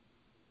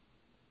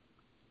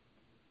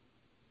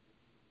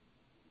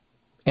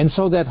 And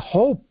so that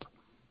hope,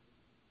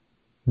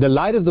 the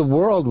light of the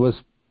world, was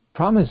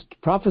promised,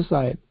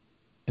 prophesied,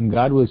 and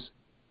God was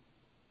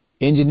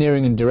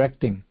engineering and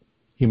directing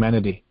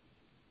humanity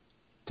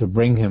to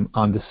bring him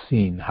on the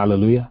scene.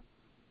 Hallelujah.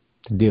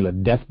 To deal a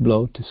death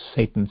blow to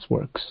Satan's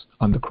works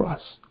on the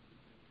cross.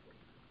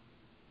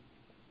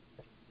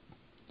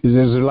 The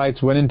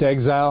Israelites went into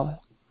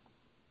exile,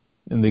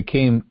 and they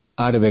came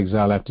out of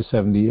exile after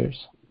 70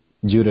 years.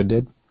 Judah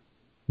did.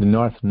 The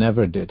north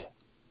never did.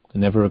 They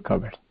never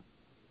recovered.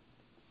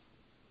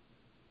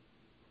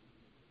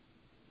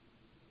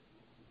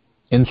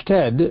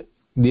 Instead,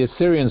 the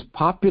Assyrians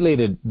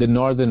populated the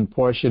northern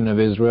portion of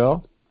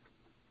Israel,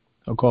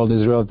 called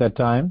Israel at that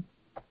time,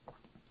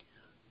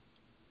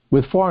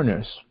 with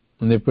foreigners,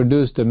 and they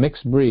produced a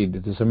mixed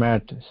breed, the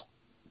Samaritans.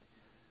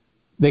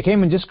 They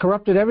came and just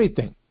corrupted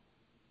everything.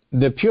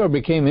 The pure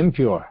became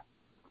impure.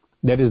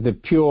 That is, the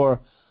purely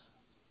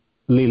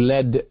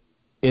led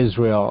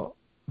Israel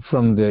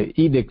from the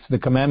edicts, the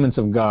commandments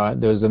of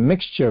God. There was a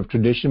mixture of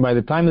tradition. By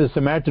the time of the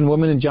Samaritan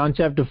woman in John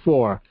chapter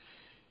 4,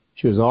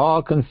 she was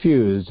all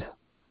confused.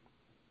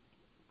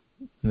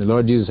 And the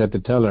Lord Jesus had to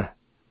tell her,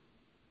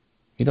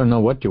 you don't know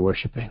what you're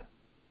worshiping.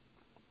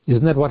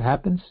 Isn't that what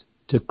happens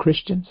to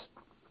Christians,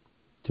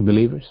 to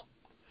believers?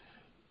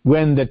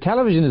 When the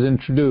television is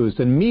introduced,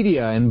 and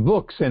media and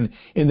books, and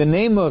in the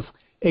name of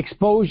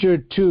exposure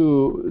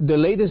to the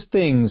latest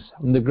things,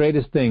 and the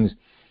greatest things,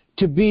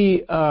 to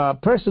be a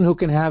person who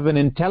can have an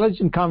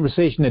intelligent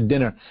conversation at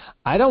dinner.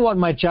 I don't want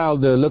my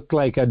child to look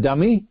like a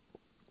dummy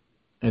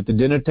at the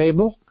dinner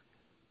table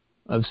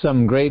of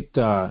some great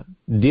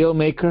deal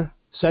maker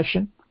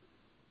session.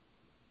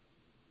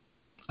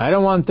 I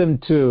don't want them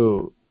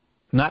to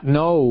not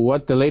know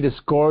what the latest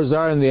scores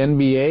are in the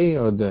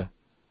NBA or the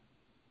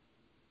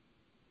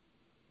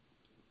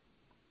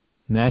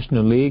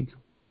National League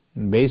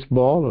in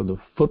baseball or the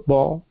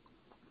football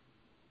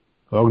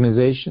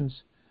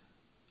organizations.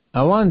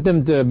 I want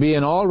them to be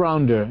an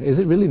all-rounder. Is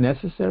it really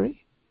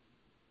necessary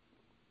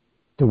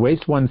to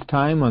waste one's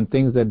time on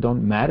things that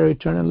don't matter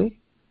eternally?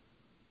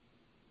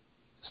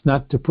 It's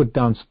not to put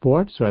down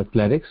sports or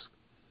athletics,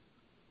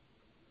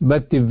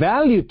 but the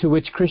value to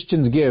which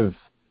Christians give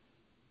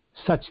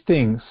such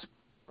things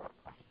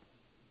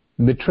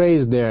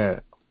betrays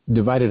their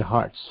divided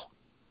hearts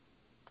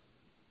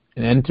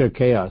and enter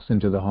chaos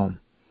into the home.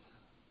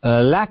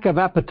 a lack of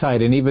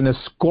appetite, and even a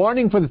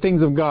scorning for the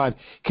things of God.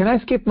 Can I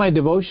skip my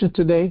devotions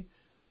today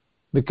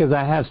because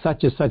I have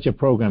such and such a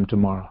program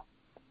tomorrow?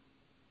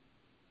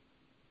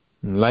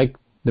 Like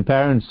the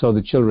parents, so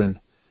the children.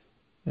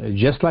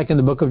 Just like in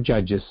the book of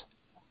Judges,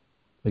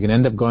 we can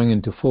end up going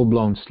into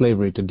full-blown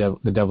slavery to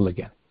the devil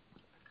again.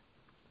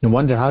 And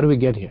wonder, how do we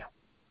get here?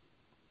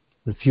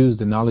 Refuse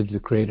the knowledge of the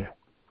Creator.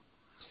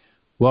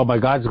 Well, by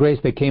God's grace,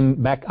 they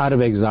came back out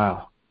of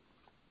exile.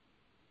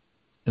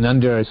 And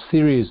under a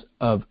series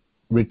of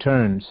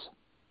returns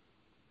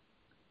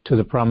to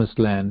the promised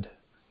land,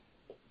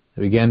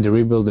 they began to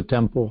rebuild the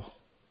temple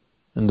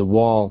and the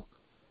wall,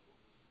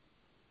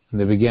 and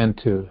they began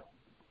to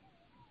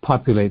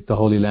populate the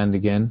Holy Land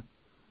again.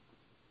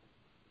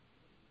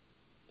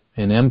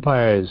 And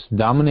empires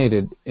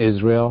dominated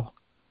Israel,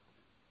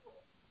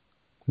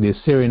 the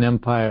Assyrian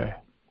Empire.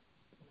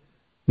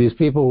 These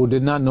people who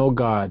did not know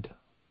God,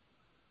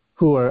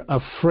 who were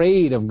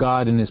afraid of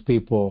God and His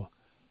people,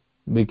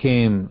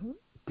 became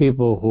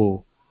people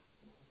who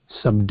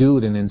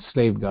subdued and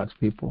enslaved God's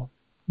people.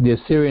 The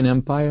Assyrian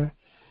Empire,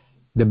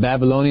 the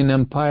Babylonian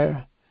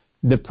Empire,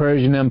 the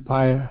Persian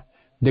Empire,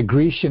 the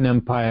Grecian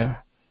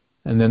Empire,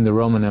 and then the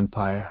Roman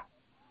Empire.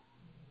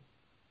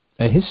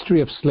 A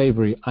history of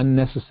slavery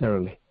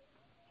unnecessarily,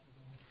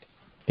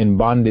 in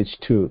bondage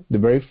to the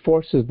very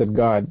forces that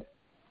God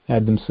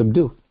had them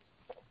subdue.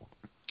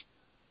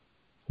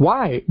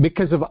 Why?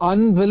 Because of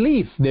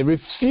unbelief. They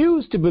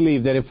refuse to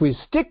believe that if we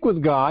stick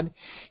with God,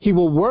 He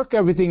will work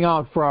everything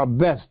out for our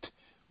best.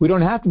 We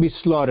don't have to be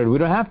slaughtered. We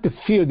don't have to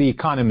fear the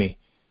economy.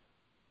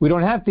 We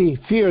don't have to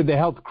fear the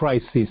health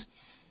crises.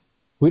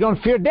 We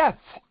don't fear death.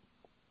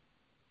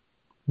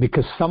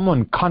 Because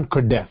someone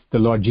conquered death, the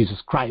Lord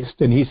Jesus Christ.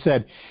 And He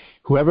said,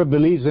 whoever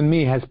believes in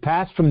me has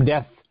passed from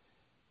death,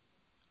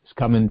 has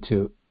come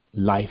into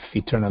life,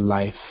 eternal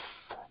life.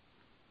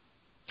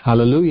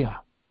 Hallelujah.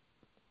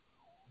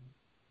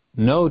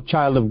 No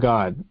child of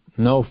God,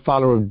 no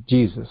follower of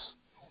Jesus,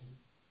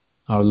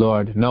 our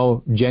Lord,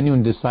 no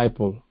genuine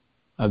disciple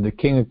of the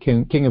King of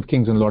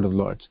Kings and Lord of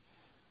Lords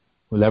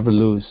will ever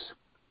lose,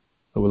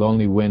 but will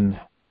only win.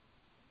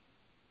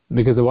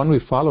 Because the one we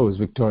follow is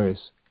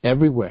victorious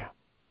everywhere.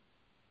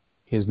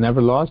 He has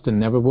never lost and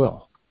never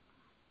will.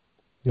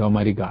 The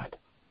Almighty God.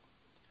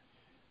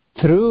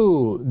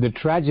 Through the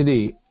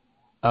tragedy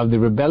of the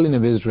rebellion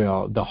of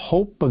Israel, the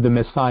hope of the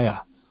Messiah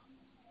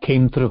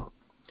came through.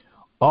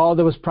 All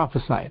that was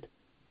prophesied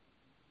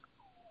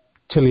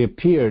till He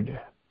appeared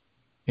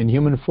in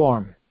human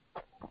form.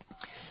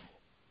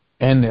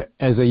 And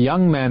as a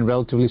young man,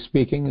 relatively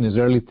speaking, in his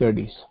early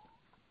 30s,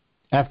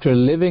 after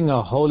living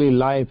a holy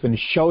life and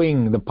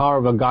showing the power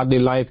of a godly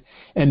life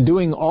and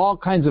doing all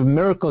kinds of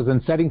miracles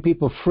and setting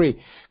people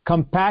free,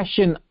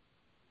 compassion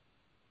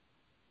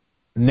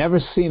never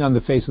seen on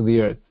the face of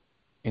the earth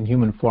in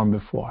human form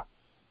before,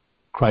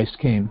 Christ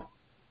came.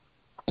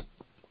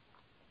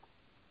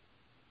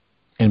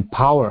 And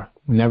power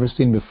never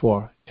seen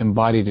before,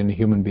 embodied in a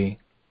human being.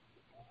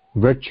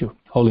 Virtue,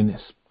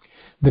 holiness.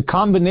 The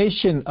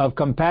combination of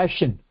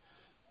compassion,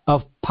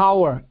 of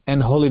power,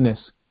 and holiness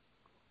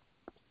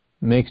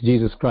makes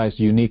Jesus Christ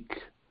unique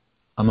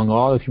among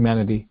all of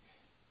humanity,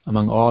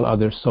 among all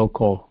other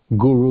so-called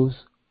gurus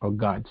or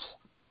gods.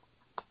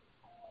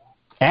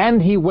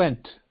 And He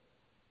went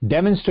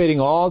demonstrating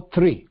all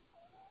three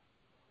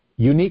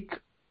unique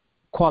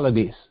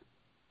qualities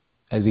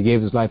as He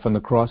gave His life on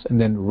the cross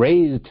and then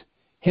raised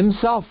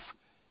Himself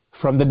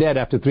from the dead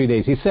after 3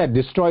 days. He said,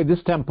 destroy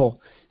this temple,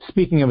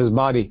 speaking of His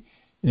body,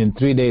 and in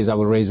 3 days I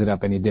will raise it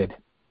up, and He did.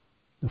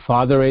 The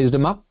Father raised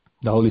Him up,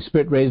 the Holy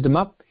Spirit raised Him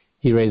up,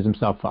 He raised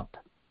Himself up.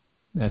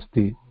 That's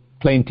the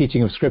plain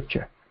teaching of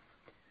Scripture.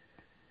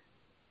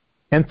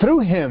 And through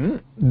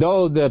Him,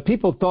 though the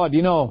people thought,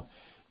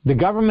 the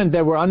government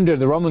that we're under,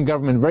 the Roman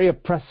government, very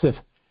oppressive,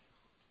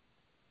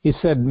 He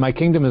said, my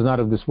kingdom is not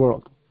of this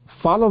world.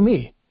 Follow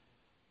me,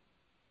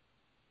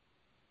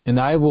 and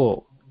I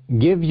will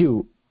give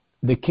you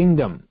the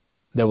kingdom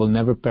that will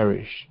never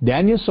perish.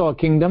 Daniel saw a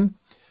kingdom,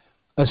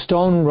 a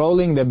stone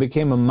rolling that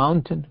became a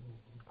mountain,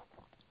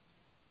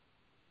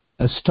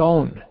 a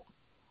stone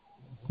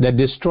that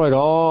destroyed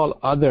all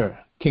other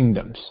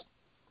kingdoms,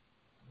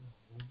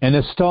 and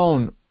a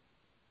stone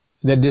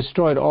that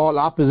destroyed all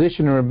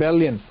opposition and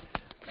rebellion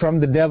from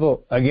the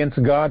devil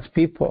against God's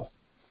people.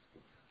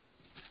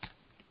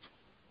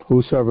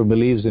 Whosoever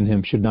believes in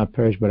Him should not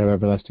perish but have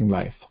everlasting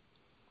life.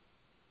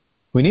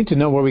 We need to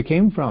know where we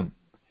came from.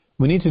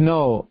 We need to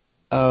know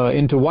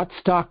into what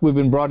stock we've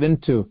been brought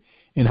into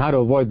and how to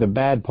avoid the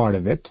bad part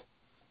of it.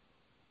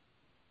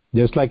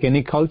 Just like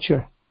any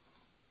culture,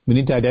 we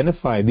need to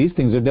identify these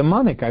things are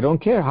demonic. I don't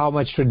care how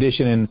much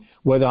tradition and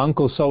whether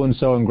uncle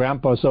so-and-so and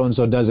grandpa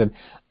so-and-so does it.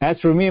 As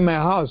for me and my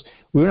house,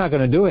 we're not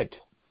going to do it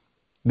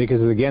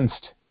because it's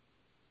against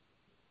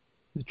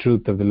the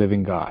truth of the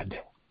living God.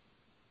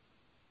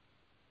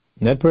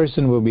 And that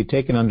person will be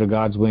taken under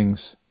God's wings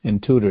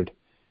and tutored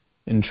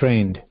and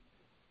trained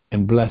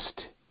and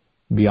blessed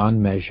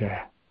beyond measure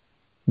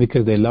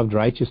because they loved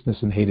righteousness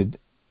and hated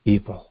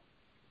evil,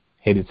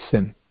 hated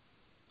sin.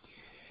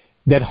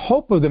 That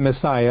hope of the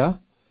Messiah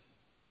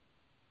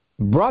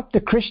brought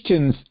the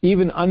Christians,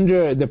 even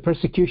under the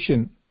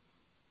persecution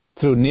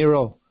through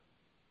Nero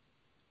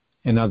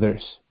and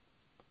others,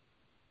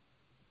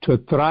 to a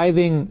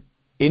thriving,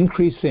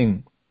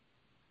 increasing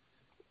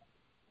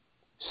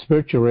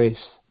spiritual race,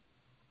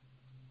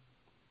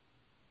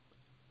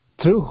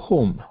 through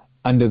whom,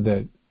 under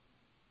the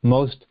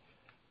most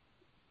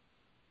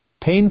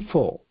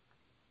painful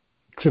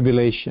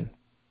tribulation,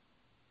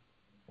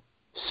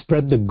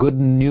 spread the good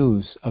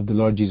news of the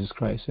Lord Jesus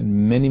Christ,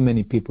 and many,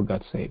 many people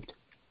got saved.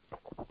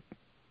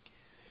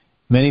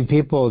 Many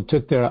people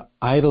took their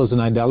idols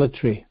and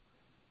idolatry,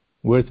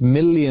 worth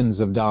millions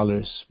of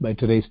dollars by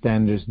today's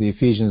standards, the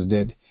Ephesians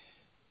did,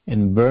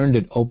 and burned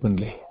it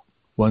openly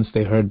once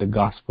they heard the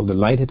gospel. The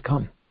light had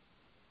come.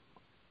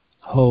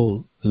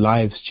 Whole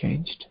lives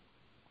changed.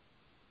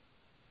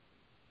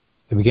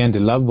 They began to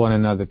love one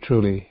another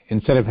truly.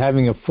 Instead of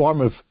having a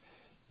form of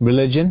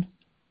religion,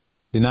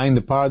 denying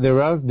the power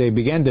thereof, they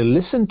began to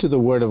listen to the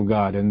Word of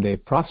God, and they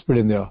prospered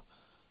in their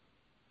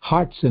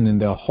hearts and in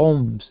their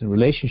homes, and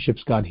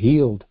relationships got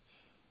healed,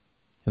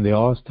 and they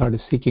all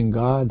started seeking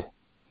God.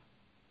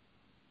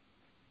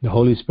 The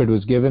Holy Spirit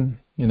was given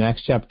in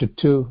Acts chapter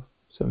 2,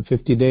 some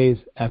 50 days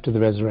after the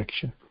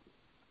resurrection.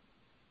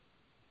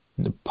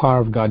 And the power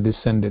of God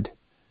descended,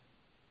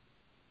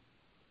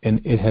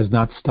 and it has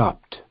not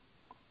stopped.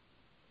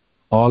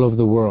 All over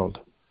the world,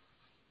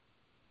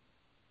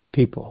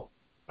 people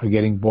are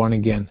getting born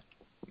again,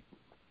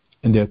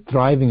 and they're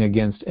thriving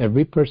against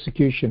every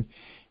persecution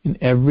and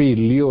every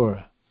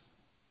lure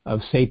of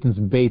Satan's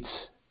baits,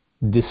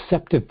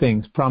 deceptive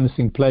things,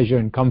 promising pleasure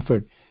and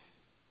comfort,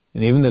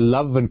 and even the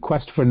love and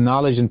quest for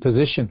knowledge and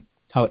position.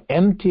 How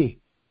empty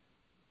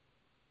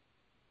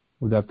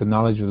without the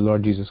knowledge of the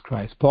Lord Jesus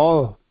Christ.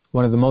 Paul,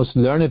 one of the most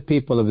learned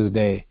people of his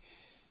day,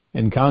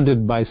 and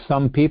counted by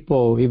some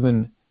people,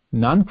 even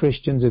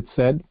non-Christians, it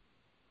said,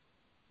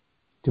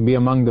 to be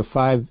among the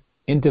 5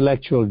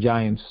 intellectual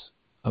giants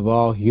of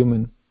all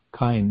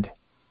humankind.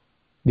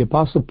 The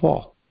Apostle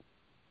Paul,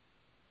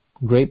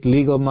 great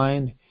legal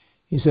mind,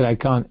 he said, I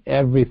count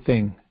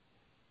everything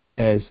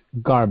as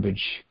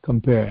garbage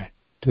compared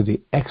to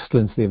the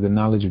excellency of the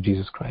knowledge of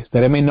Jesus Christ,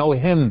 that I may know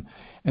Him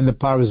and the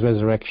power of His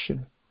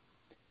resurrection.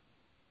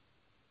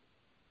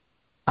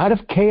 Out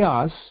of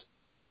chaos,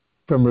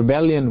 from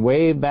rebellion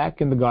way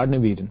back in the Garden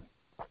of Eden,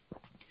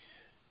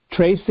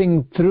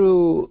 tracing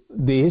through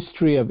the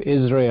history of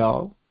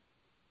Israel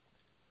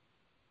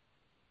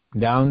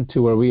down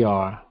to where we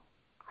are,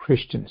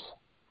 Christians,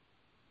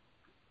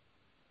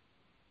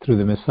 through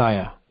the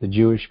Messiah, the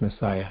Jewish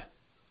Messiah,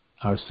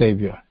 our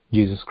Savior,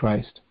 Jesus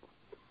Christ.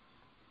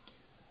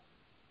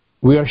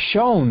 We are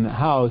shown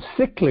how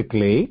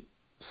cyclically,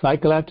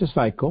 cycle after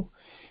cycle,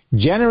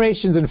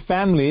 generations and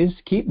families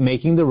keep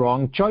making the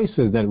wrong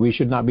choices, that we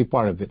should not be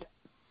part of it.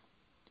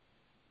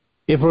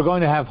 If we're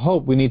going to have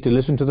hope, we need to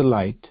listen to the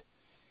light.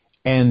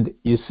 And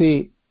you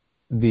see,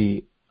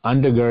 the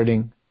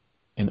undergirding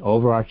and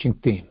overarching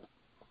theme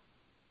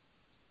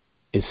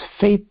is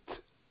faith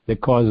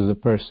that causes a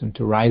person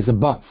to rise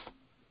above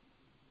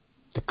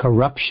the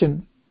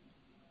corruption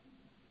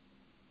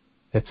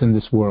that's in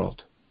this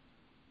world,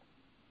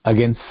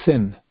 against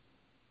sin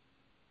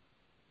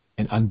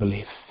and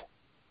unbelief.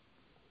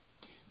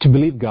 To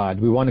believe God,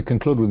 we want to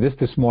conclude with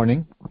this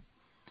morning,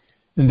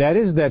 and that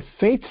is that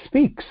faith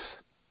speaks.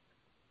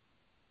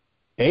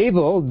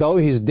 Abel, though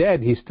he's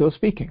dead, he's still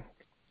speaking.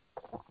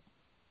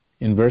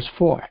 In verse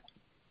 4.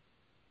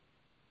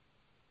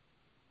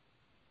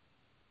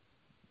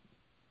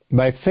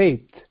 By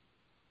faith,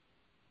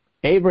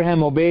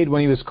 Abraham obeyed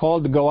when he was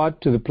called to go out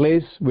to the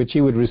place which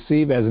he would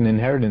receive as an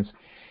inheritance.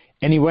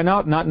 And he went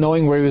out not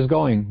knowing where he was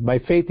going. By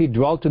faith he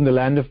dwelt in the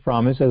land of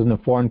promise as in a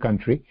foreign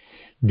country,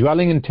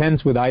 dwelling in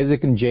tents with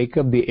Isaac and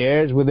Jacob, the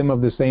heirs with him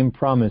of the same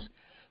promise.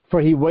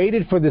 For he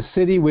waited for the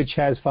city which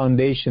has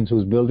foundations,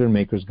 whose builder and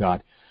maker is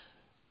God.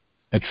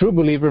 A true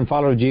believer and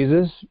follower of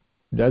Jesus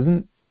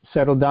doesn't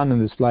settle down in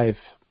this life,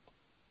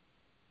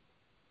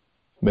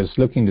 but is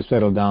looking to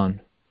settle down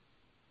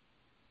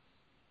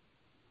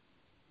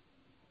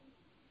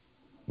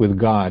with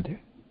God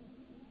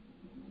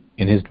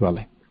in His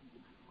dwelling.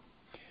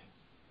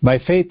 By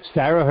faith,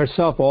 Sarah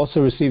herself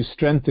also received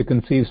strength to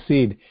conceive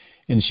seed,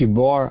 and she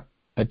bore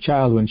a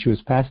child when she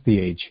was past the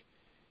age,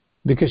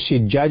 because she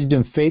judged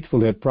Him faithful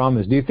who had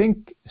promised. Do you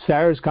think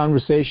Sarah's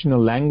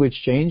conversational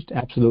language changed?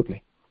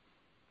 Absolutely.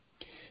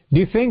 Do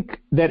you think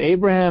that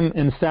Abraham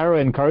and Sarah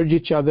encouraged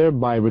each other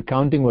by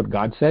recounting what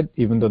God said,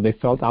 even though they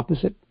felt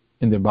opposite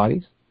in their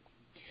bodies?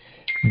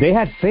 They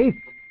had faith.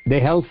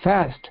 They held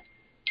fast.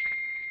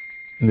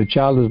 And the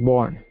child was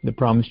born, the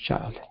promised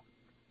child.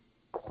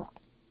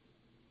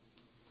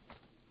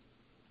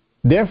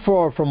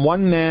 Therefore, from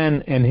one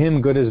man, and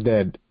him good as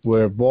dead,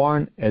 were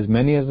born as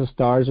many as the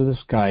stars of the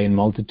sky in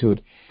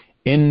multitude,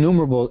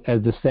 innumerable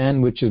as the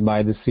sand which is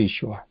by the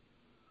seashore.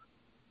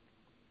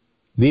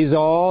 These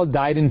all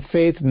died in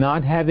faith,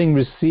 not having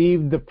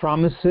received the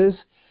promises.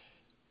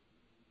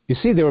 You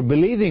see, they were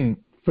believing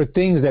for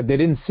things that they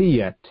didn't see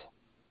yet.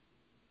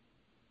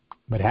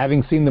 But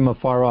having seen them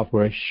afar off,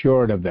 we're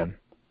assured of them.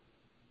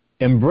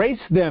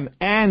 Embrace them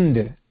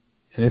and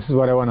this is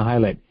what I want to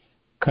highlight,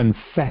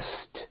 confessed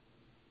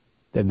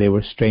that they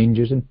were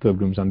strangers and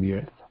pilgrims on the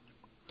earth.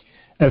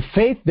 A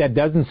faith that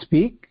doesn't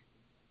speak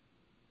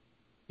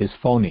is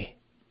phony.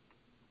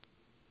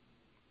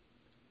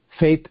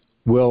 Faith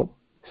will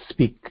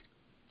speak.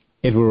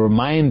 It will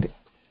remind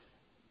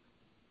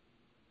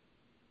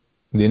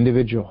the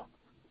individual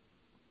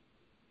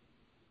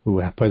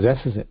who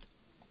possesses it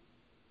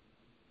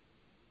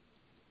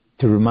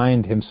to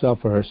remind himself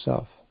or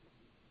herself,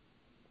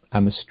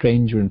 I'm a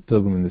stranger and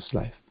pilgrim in this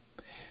life.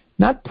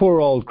 Not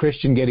poor old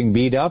Christian getting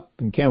beat up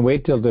and can't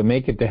wait till to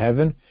make it to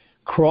heaven,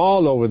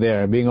 crawl over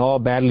there being all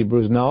badly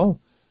bruised. No.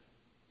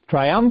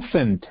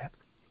 Triumphant,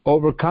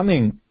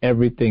 overcoming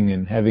everything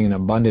and having an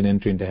abundant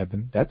entry into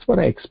heaven. That's what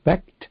I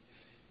expect.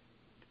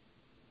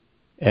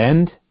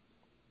 And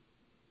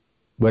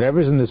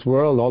whatever's in this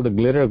world, all the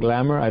glitter,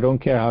 glamour, I don't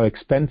care how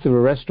expensive a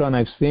restaurant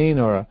I've seen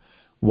or a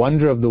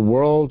wonder of the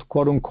world,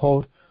 quote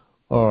unquote,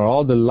 or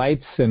all the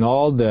lights and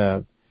all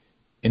the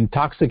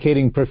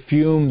intoxicating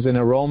perfumes and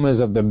aromas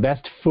of the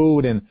best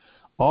food and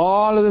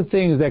all of the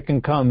things that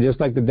can come, just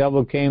like the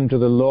devil came to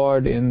the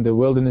Lord in the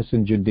wilderness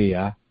in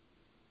Judea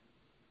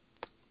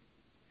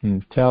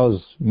and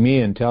tells me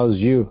and tells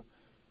you,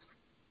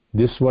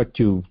 this is what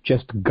you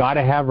just got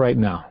to have right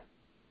now.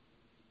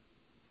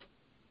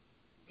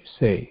 You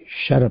say,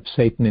 shut up,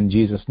 Satan, in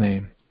Jesus'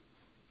 name.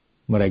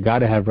 What I got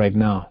to have right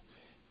now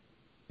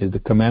is the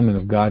commandment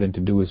of God and to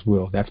do His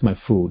will. That's my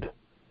food.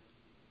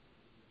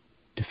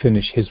 To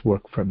finish His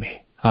work for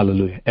me.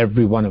 Hallelujah.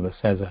 Every one of us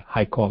has a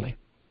high calling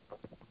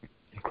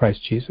in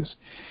Christ Jesus.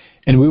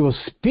 And we will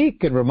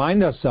speak and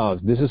remind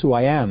ourselves, this is who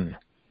I am.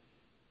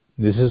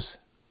 This is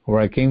where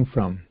I came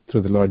from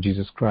through the Lord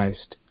Jesus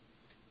Christ.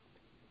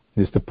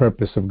 This is the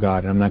purpose of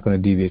God, and I'm not going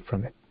to deviate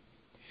from it.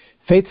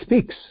 Faith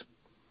speaks.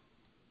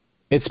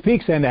 It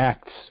speaks and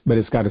acts, but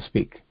it's got to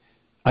speak.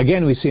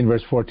 Again, we see in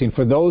verse 14,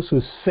 for those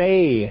who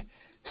say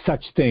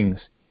such things,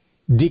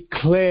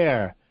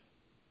 declare.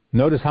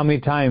 Notice how many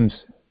times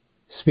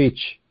speech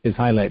is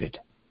highlighted.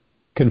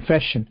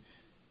 Confession,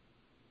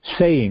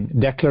 saying,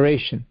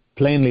 declaration,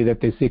 plainly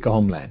that they seek a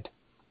homeland.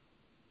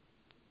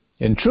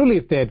 And truly,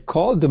 if they had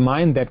called to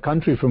mind that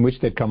country from which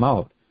they'd come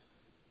out,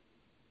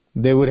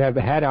 they would have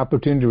had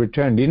opportunity to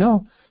return. Do you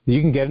know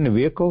you can get in a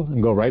vehicle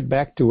and go right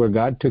back to where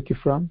God took you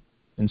from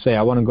and say,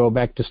 I want to go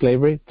back to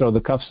slavery, throw the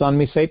cuffs on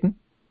me, Satan?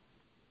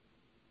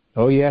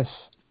 Oh yes.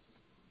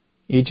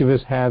 Each of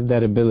us have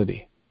that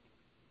ability,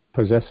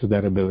 possesses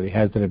that ability,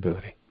 has that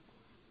ability.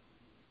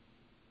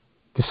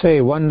 To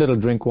say one little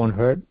drink won't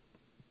hurt,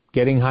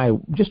 getting high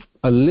just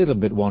a little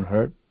bit won't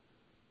hurt,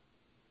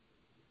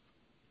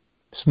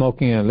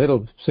 smoking a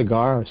little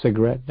cigar or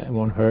cigarette, that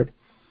won't hurt.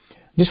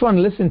 Just want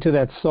to listen to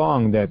that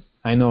song that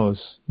I know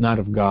is not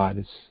of God,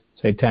 it's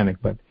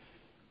satanic, but it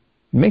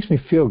makes me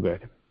feel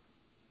good.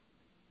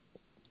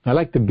 I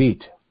like the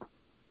beat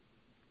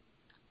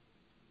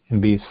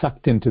and be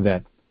sucked into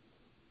that.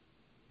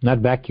 Not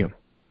vacuum,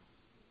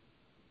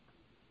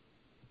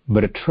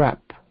 but a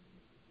trap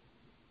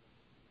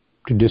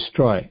to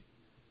destroy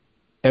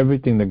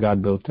everything that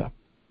God built up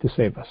to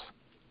save us.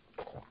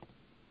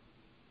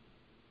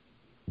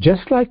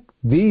 Just like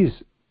these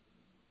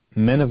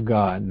men of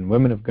God and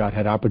women of God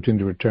had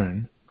opportunity to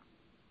return,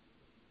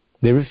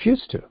 they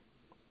refused to.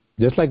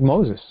 Just like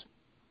Moses.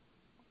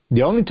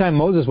 The only time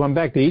Moses went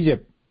back to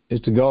Egypt is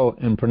to go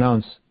and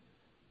pronounce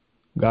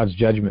God's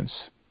judgments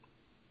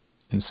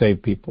and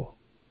save people.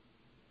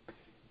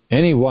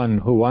 Anyone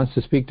who wants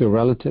to speak to a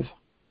relative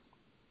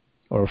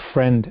or a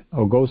friend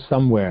or go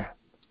somewhere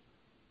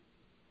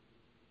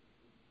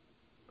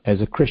as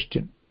a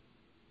Christian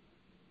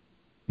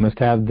must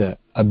have the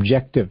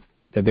objective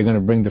that they're going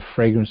to bring the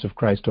fragrance of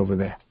Christ over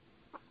there.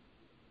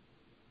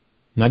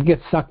 Not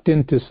get sucked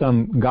into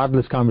some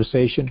godless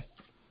conversation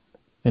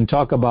and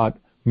talk about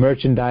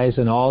merchandise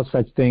and all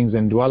such things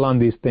and dwell on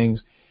these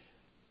things,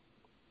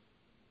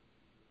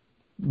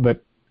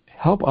 but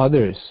help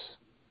others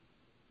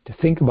to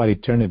think about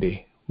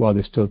eternity while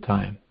there's still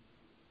time,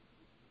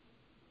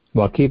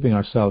 while keeping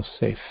ourselves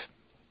safe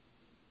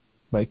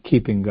by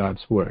keeping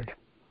God's word.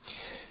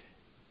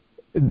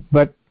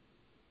 But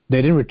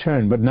they didn't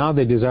return, but now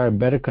they desire a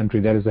better country,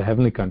 that is a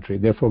heavenly country.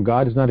 Therefore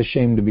God is not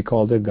ashamed to be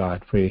called their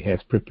God, for He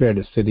has prepared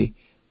a city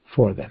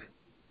for them.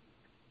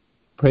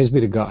 Praise be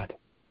to God.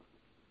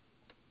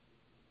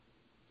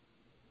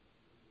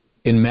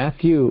 In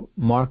Matthew,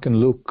 Mark, and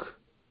Luke,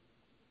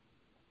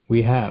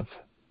 we have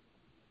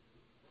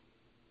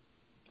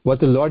what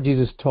the Lord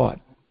Jesus taught.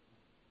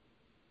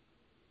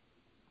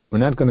 We're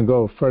not going to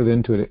go further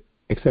into it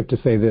except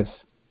to say this,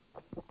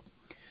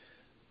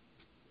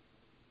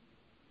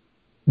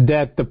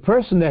 that the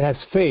person that has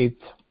faith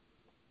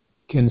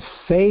can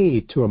say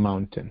to a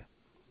mountain,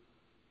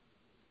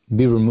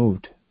 be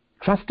removed,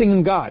 trusting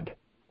in God,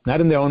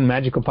 not in their own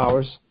magical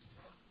powers,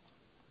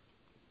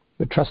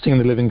 but trusting in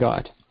the living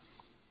God.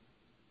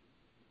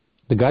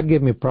 The God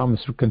gave me a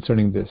promise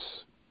concerning this.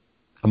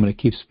 I'm going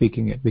to keep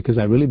speaking it because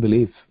I really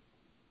believe.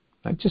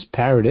 I just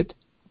parrot it.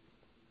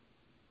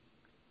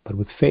 but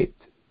with faith,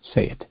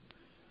 say it.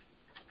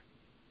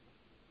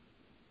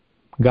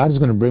 God is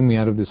going to bring me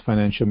out of this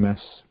financial mess.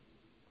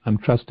 I'm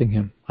trusting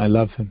Him. I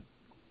love Him.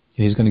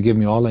 And He's going to give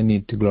me all I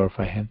need to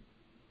glorify Him.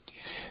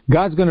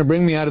 God's going to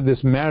bring me out of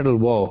this marital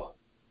woe.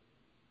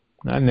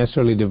 Not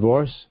necessarily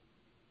divorce,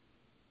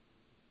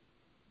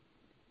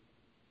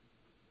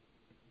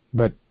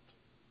 but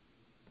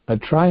a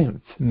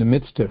triumph in the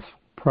midst of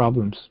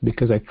problems,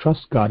 because I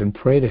trust God and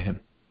pray to Him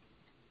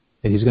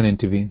that He's going to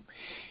intervene.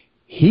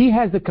 He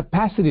has the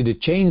capacity to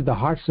change the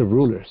hearts of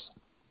rulers.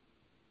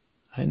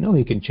 I know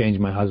He can change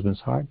my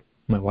husband's heart,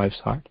 my wife's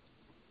heart,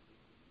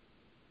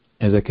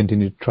 as I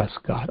continue to trust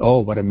God. Oh,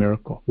 what a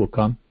miracle will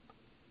come.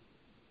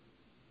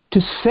 To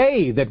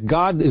say that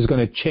God is going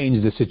to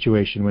change the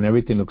situation when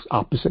everything looks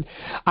opposite,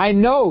 I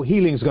know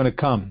healing is going to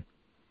come.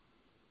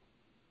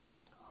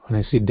 When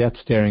I see death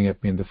staring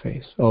at me in the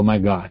face, oh my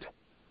God,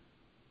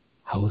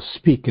 I will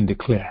speak and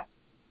declare.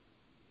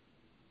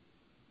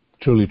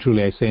 Truly,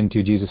 truly, I say unto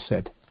you, Jesus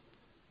said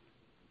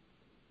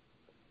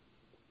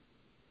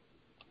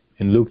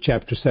in Luke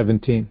chapter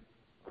 17,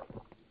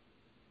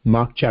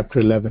 Mark chapter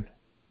 11,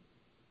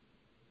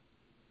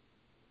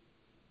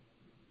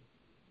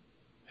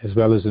 as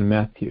well as in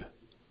Matthew.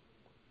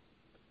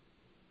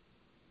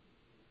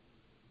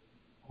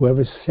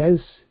 Whoever says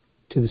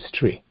to this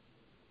tree,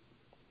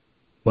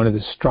 one of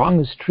the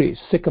strongest trees,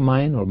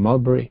 sycamine or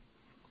mulberry,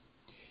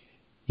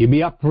 you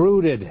be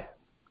uprooted,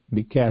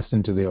 be cast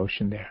into the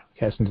ocean there,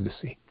 cast into the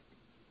sea.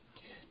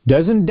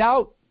 Doesn't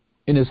doubt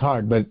in his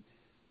heart, but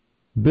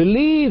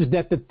believes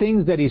that the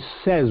things that he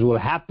says will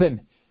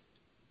happen.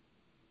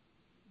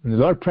 And the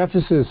Lord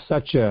prefaces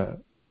such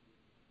an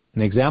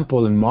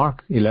example in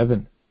Mark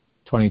 11,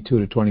 22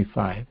 to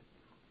 25,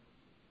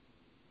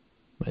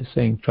 by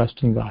saying,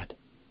 trust in God,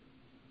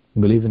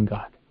 believe in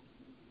God.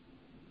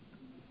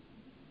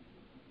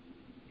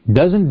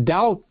 Doesn't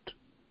doubt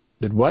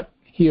that what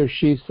he or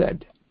she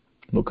said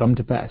will come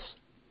to pass,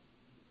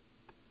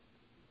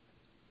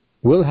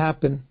 will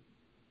happen.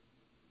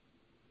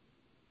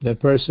 That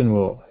person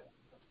will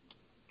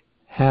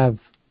have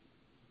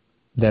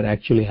that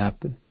actually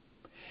happen.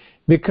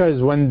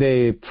 Because when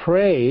they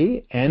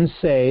pray and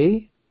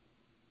say,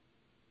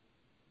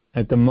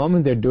 at the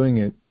moment they're doing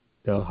it,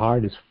 their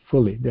hearts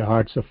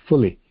are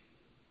fully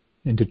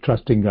into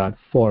trusting God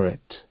for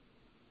it.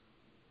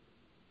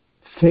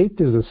 Faith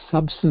is the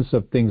substance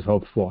of things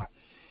hoped for,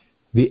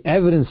 the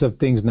evidence of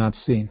things not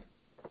seen.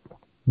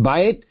 By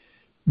it,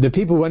 the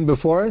people went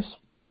before us.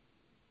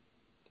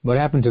 What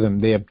happened to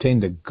them? They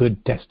obtained a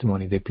good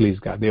testimony. They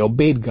pleased God. They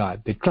obeyed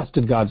God. They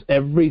trusted God's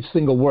every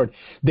single word.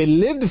 They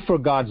lived for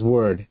God's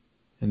word,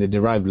 and they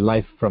derived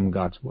life from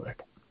God's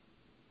word.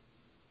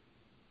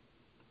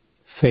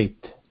 Faith.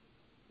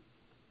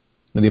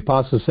 When the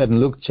apostle said in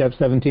Luke chapter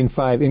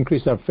 17:5,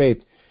 increase our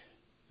faith,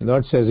 the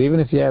Lord says,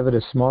 even if you have it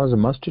as small as a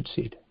mustard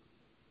seed,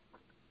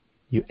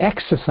 you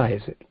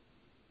exercise it,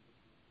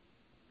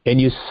 and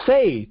you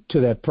say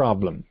to that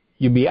problem,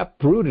 you be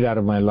uprooted out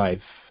of my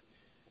life,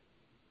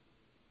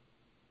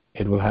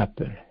 it will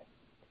happen.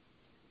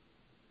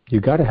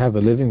 You've got to have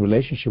a living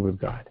relationship with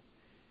God.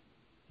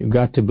 You've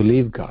got to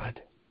believe God.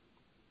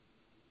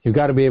 You've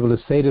got to be able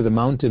to say to the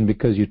mountain,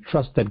 because you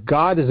trust that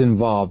God is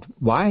involved.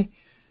 Why?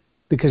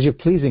 Because you're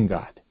pleasing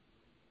God.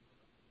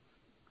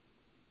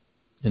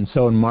 And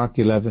so in Mark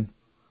 11,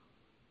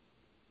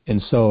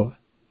 and so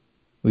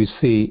we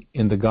see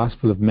in the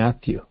Gospel of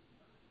Matthew,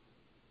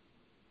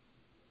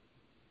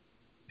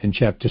 in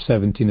chapter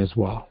 17 as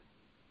well,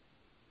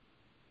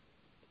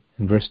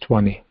 in verse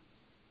 20.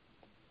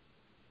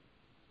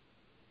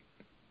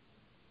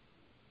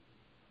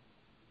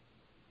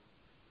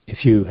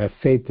 If you have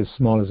faith as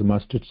small as a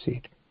mustard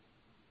seed,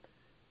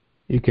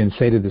 you can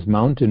say to this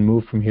mountain,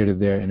 move from here to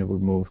there, and it will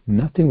move.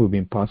 Nothing will be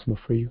impossible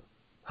for you.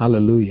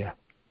 Hallelujah.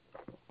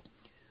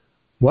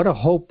 What a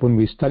hope when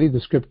we study the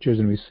scriptures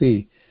and we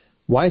see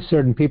why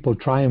certain people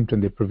triumphed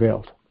and they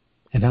prevailed,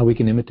 and how we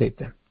can imitate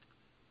them.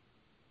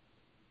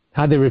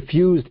 How they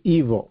refused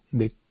evil.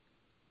 They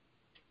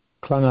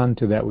clung on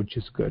to that which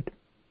is good.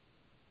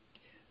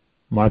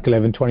 Mark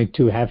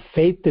 11:22, have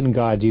faith in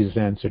God, Jesus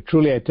answered.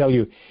 Truly I tell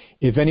you,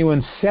 if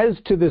anyone says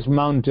to this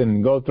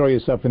mountain, go throw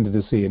yourself into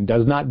the sea, and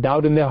does not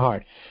doubt in their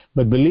heart,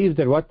 but believes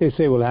that what they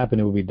say will happen,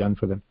 it will be done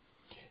for them.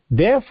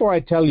 Therefore I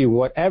tell you,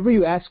 whatever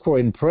you ask for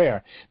in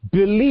prayer,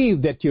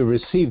 believe that you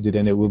received it,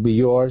 and it will be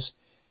yours.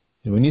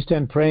 And when you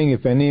stand praying,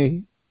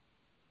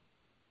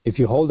 if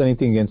you hold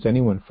anything against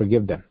anyone,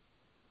 forgive them,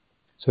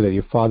 so that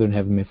your Father in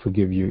heaven may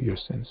forgive you your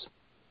sins.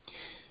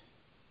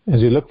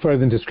 As we look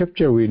further into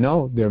Scripture, we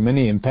know there are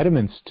many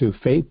impediments to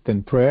faith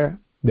and prayer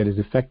that is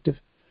effective.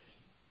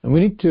 And we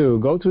need to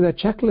go through that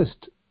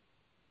checklist.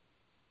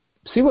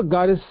 See what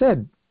God has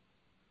said.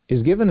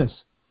 He's given us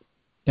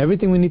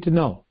everything we need to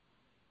know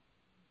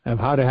of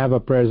how to have our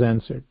prayers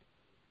answered.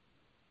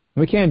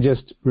 We can't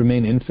just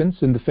remain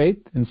infants in the faith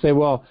and say,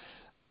 well,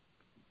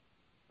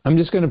 I'm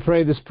just going to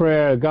pray this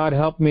prayer, God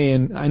help me,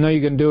 and I know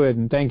you can do it,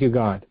 and thank you,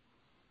 God.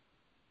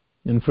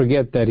 And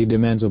forget that He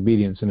demands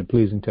obedience and a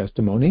pleasing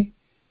testimony,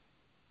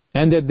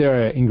 and that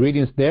there are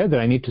ingredients there that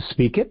I need to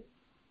speak it,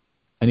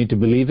 I need to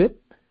believe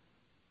it.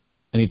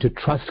 I need to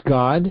trust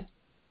God.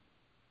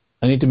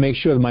 I need to make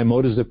sure that my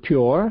motives are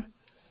pure.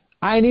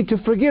 I need to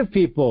forgive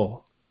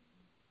people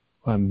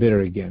who I'm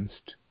bitter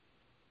against.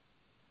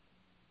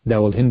 That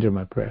will hinder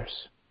my prayers.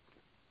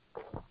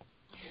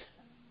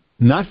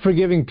 Not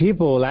forgiving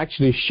people will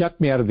actually shut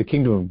me out of the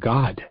kingdom of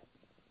God.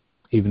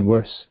 Even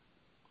worse.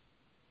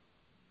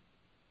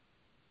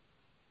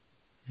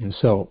 And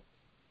so,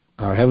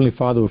 our Heavenly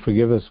Father will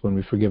forgive us when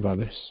we forgive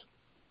others.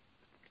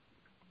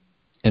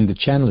 And the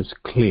channel is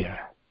clear.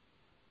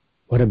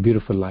 What a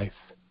beautiful life.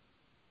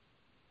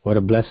 What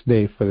a blessed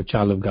day for the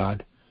child of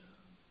God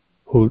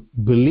who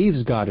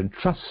believes God and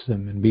trusts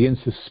Him and begins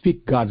to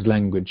speak God's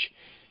language,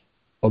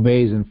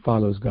 obeys and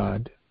follows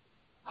God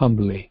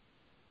humbly,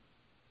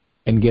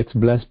 and gets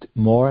blessed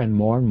more and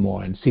more and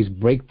more, and sees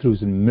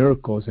breakthroughs and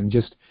miracles, and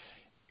just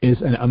is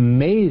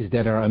amazed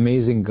at our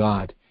amazing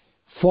God,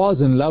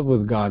 falls in love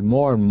with God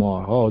more and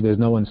more. Oh, there's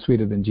no one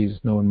sweeter than Jesus,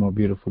 no one more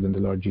beautiful than the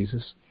Lord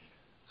Jesus.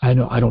 I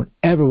know I don't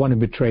ever want to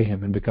betray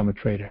Him and become a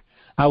traitor.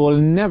 I will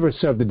never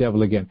serve the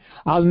devil again.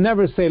 I'll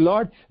never say,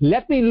 Lord,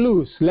 let me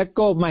loose, let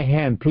go of my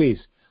hand, please.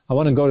 I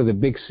want to go to the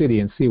big city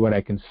and see what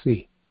I can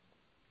see.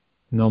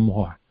 No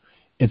more.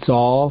 It's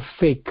all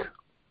fake.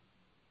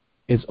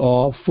 It's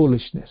all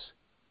foolishness.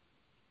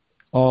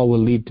 All will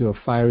lead to a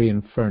fiery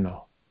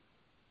inferno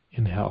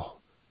in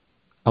hell.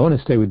 I want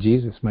to stay with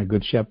Jesus, my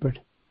good shepherd.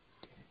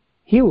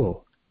 He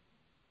will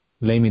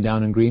lay me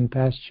down in green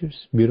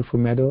pastures, beautiful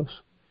meadows.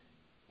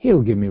 He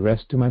will give me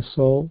rest to my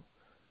soul.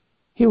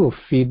 He will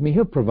feed me.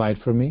 He'll provide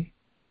for me.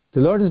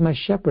 The Lord is my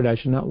shepherd, I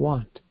shall not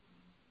want.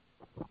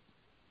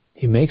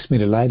 He makes me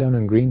to lie down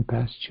in green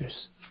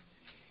pastures.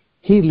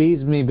 He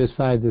leads me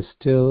beside the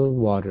still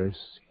waters.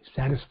 He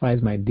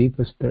satisfies my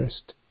deepest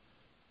thirst.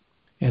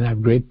 And I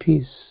have great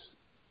peace,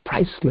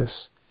 priceless.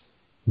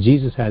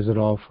 Jesus has it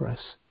all for us.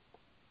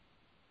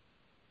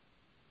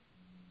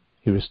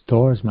 He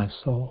restores my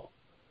soul.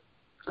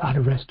 God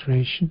of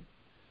restoration.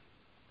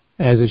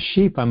 As a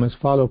sheep, I must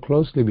follow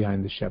closely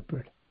behind the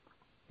shepherd,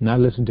 not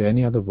listen to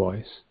any other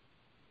voice.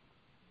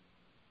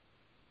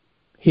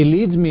 He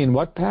leads me in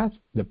what path?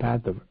 The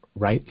path of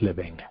right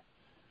living,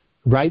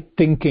 right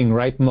thinking,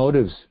 right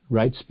motives,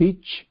 right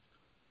speech,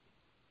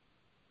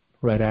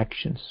 right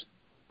actions,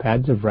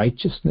 paths of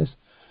righteousness.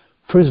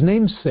 For His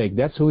name's sake,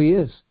 that's who He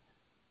is.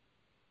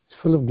 He's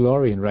full of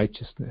glory and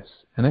righteousness.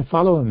 And I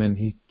follow Him, and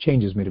He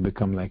changes me to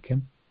become like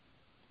Him.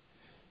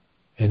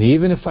 And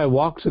even if I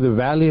walk through the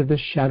valley of the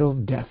shadow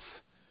of death,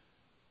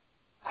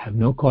 I have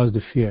no cause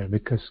to fear,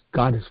 because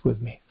God is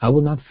with me. I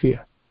will not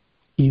fear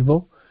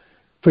evil,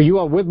 for You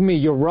are with me.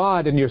 Your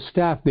rod and Your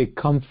staff, they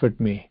comfort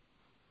me.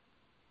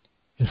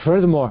 And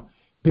furthermore,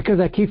 because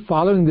I keep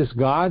following this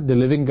God, the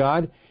living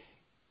God,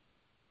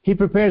 He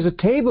prepares a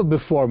table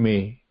before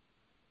me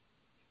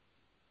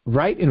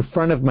right in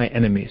front of my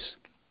enemies.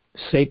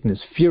 Satan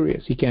is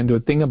furious. He can't do a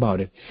thing about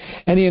it.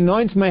 And He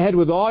anoints my head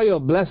with oil,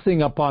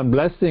 blessing upon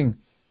blessing.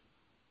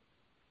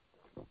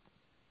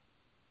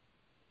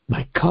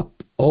 My cup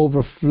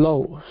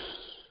overflows.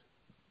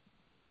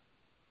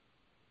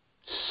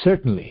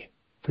 Certainly,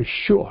 for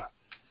sure,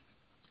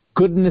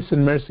 goodness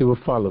and mercy will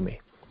follow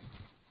me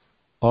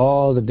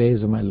all the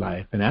days of my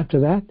life. And after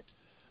that,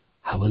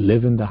 I will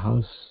live in the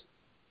house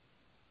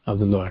of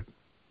the Lord,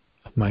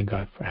 of my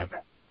God,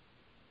 forever.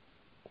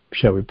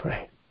 Shall we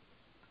pray?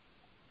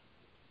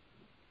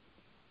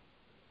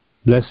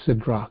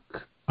 Blessed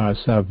Rock, our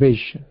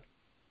salvation,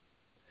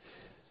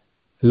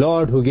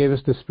 Lord, who gave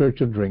us the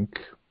spiritual drink,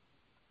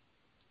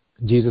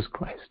 Jesus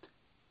Christ,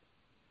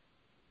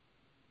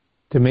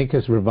 to make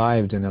us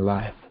revived and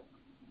alive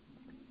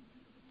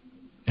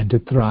and to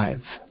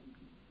thrive.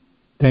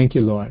 Thank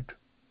You, Lord,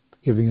 for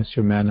giving us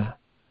Your manna.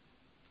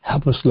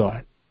 Help us,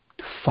 Lord,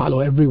 to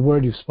follow every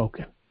word You've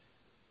spoken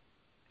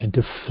and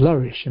to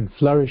flourish and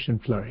flourish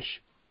and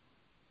flourish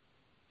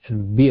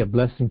and be a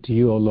blessing to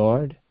You, O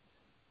Lord.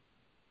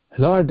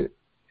 Lord,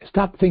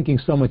 stop thinking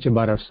so much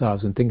about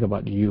ourselves and think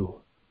about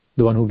You,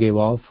 the one who gave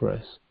all for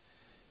us.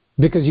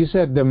 Because You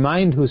said the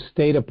mind who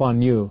stayed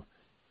upon You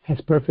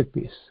has perfect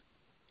peace.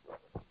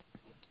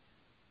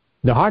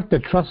 The heart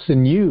that trusts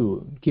in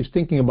You, keeps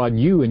thinking about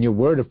You and Your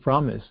word of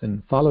promise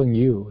and following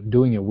You,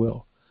 doing Your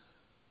will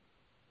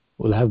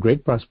have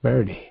great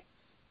prosperity,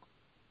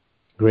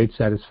 great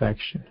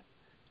satisfaction,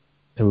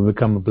 and will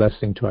become a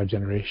blessing to our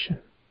generation.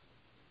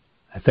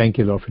 I thank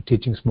You, Lord, for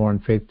teaching us more in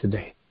faith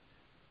today,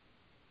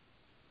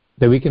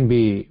 that we can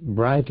be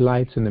bright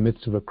lights in the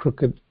midst of a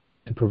crooked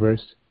and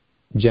perverse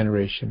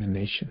generation and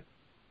nation.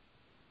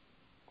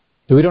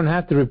 That we don't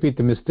have to repeat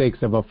the mistakes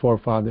of our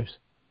forefathers.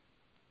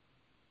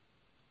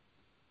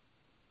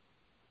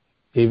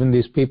 Even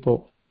these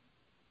people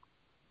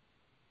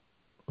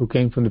who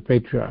came from the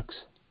patriarchs,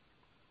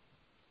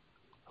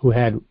 who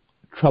had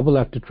trouble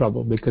after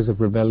trouble because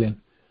of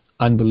rebellion,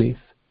 unbelief,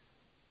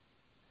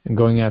 and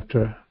going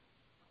after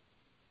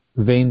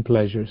vain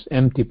pleasures,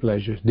 empty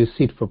pleasures,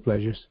 deceitful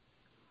pleasures.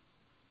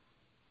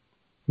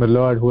 But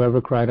Lord,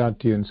 whoever cried out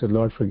to You and said,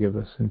 Lord, forgive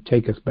us and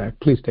take us back,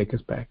 please take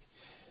us back.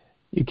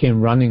 You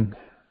came running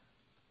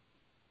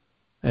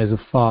as a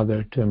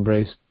father to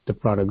embrace the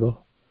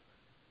prodigal,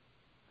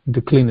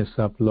 to clean us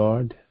up,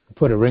 Lord,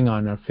 put a ring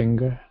on our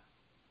finger,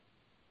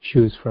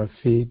 shoes for our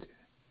feet,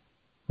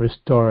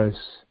 restore us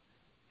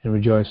and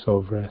rejoice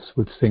over us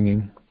with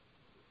singing.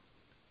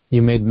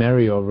 You made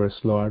merry over us,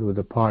 Lord, with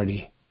a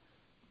party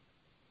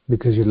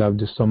because you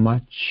loved us so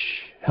much.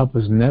 Help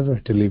us never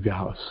to leave your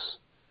house,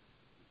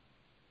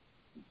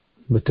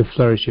 but to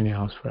flourish in your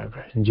house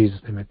forever. In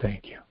Jesus' name I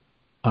thank you.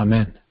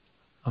 Amen.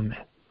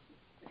 Amen.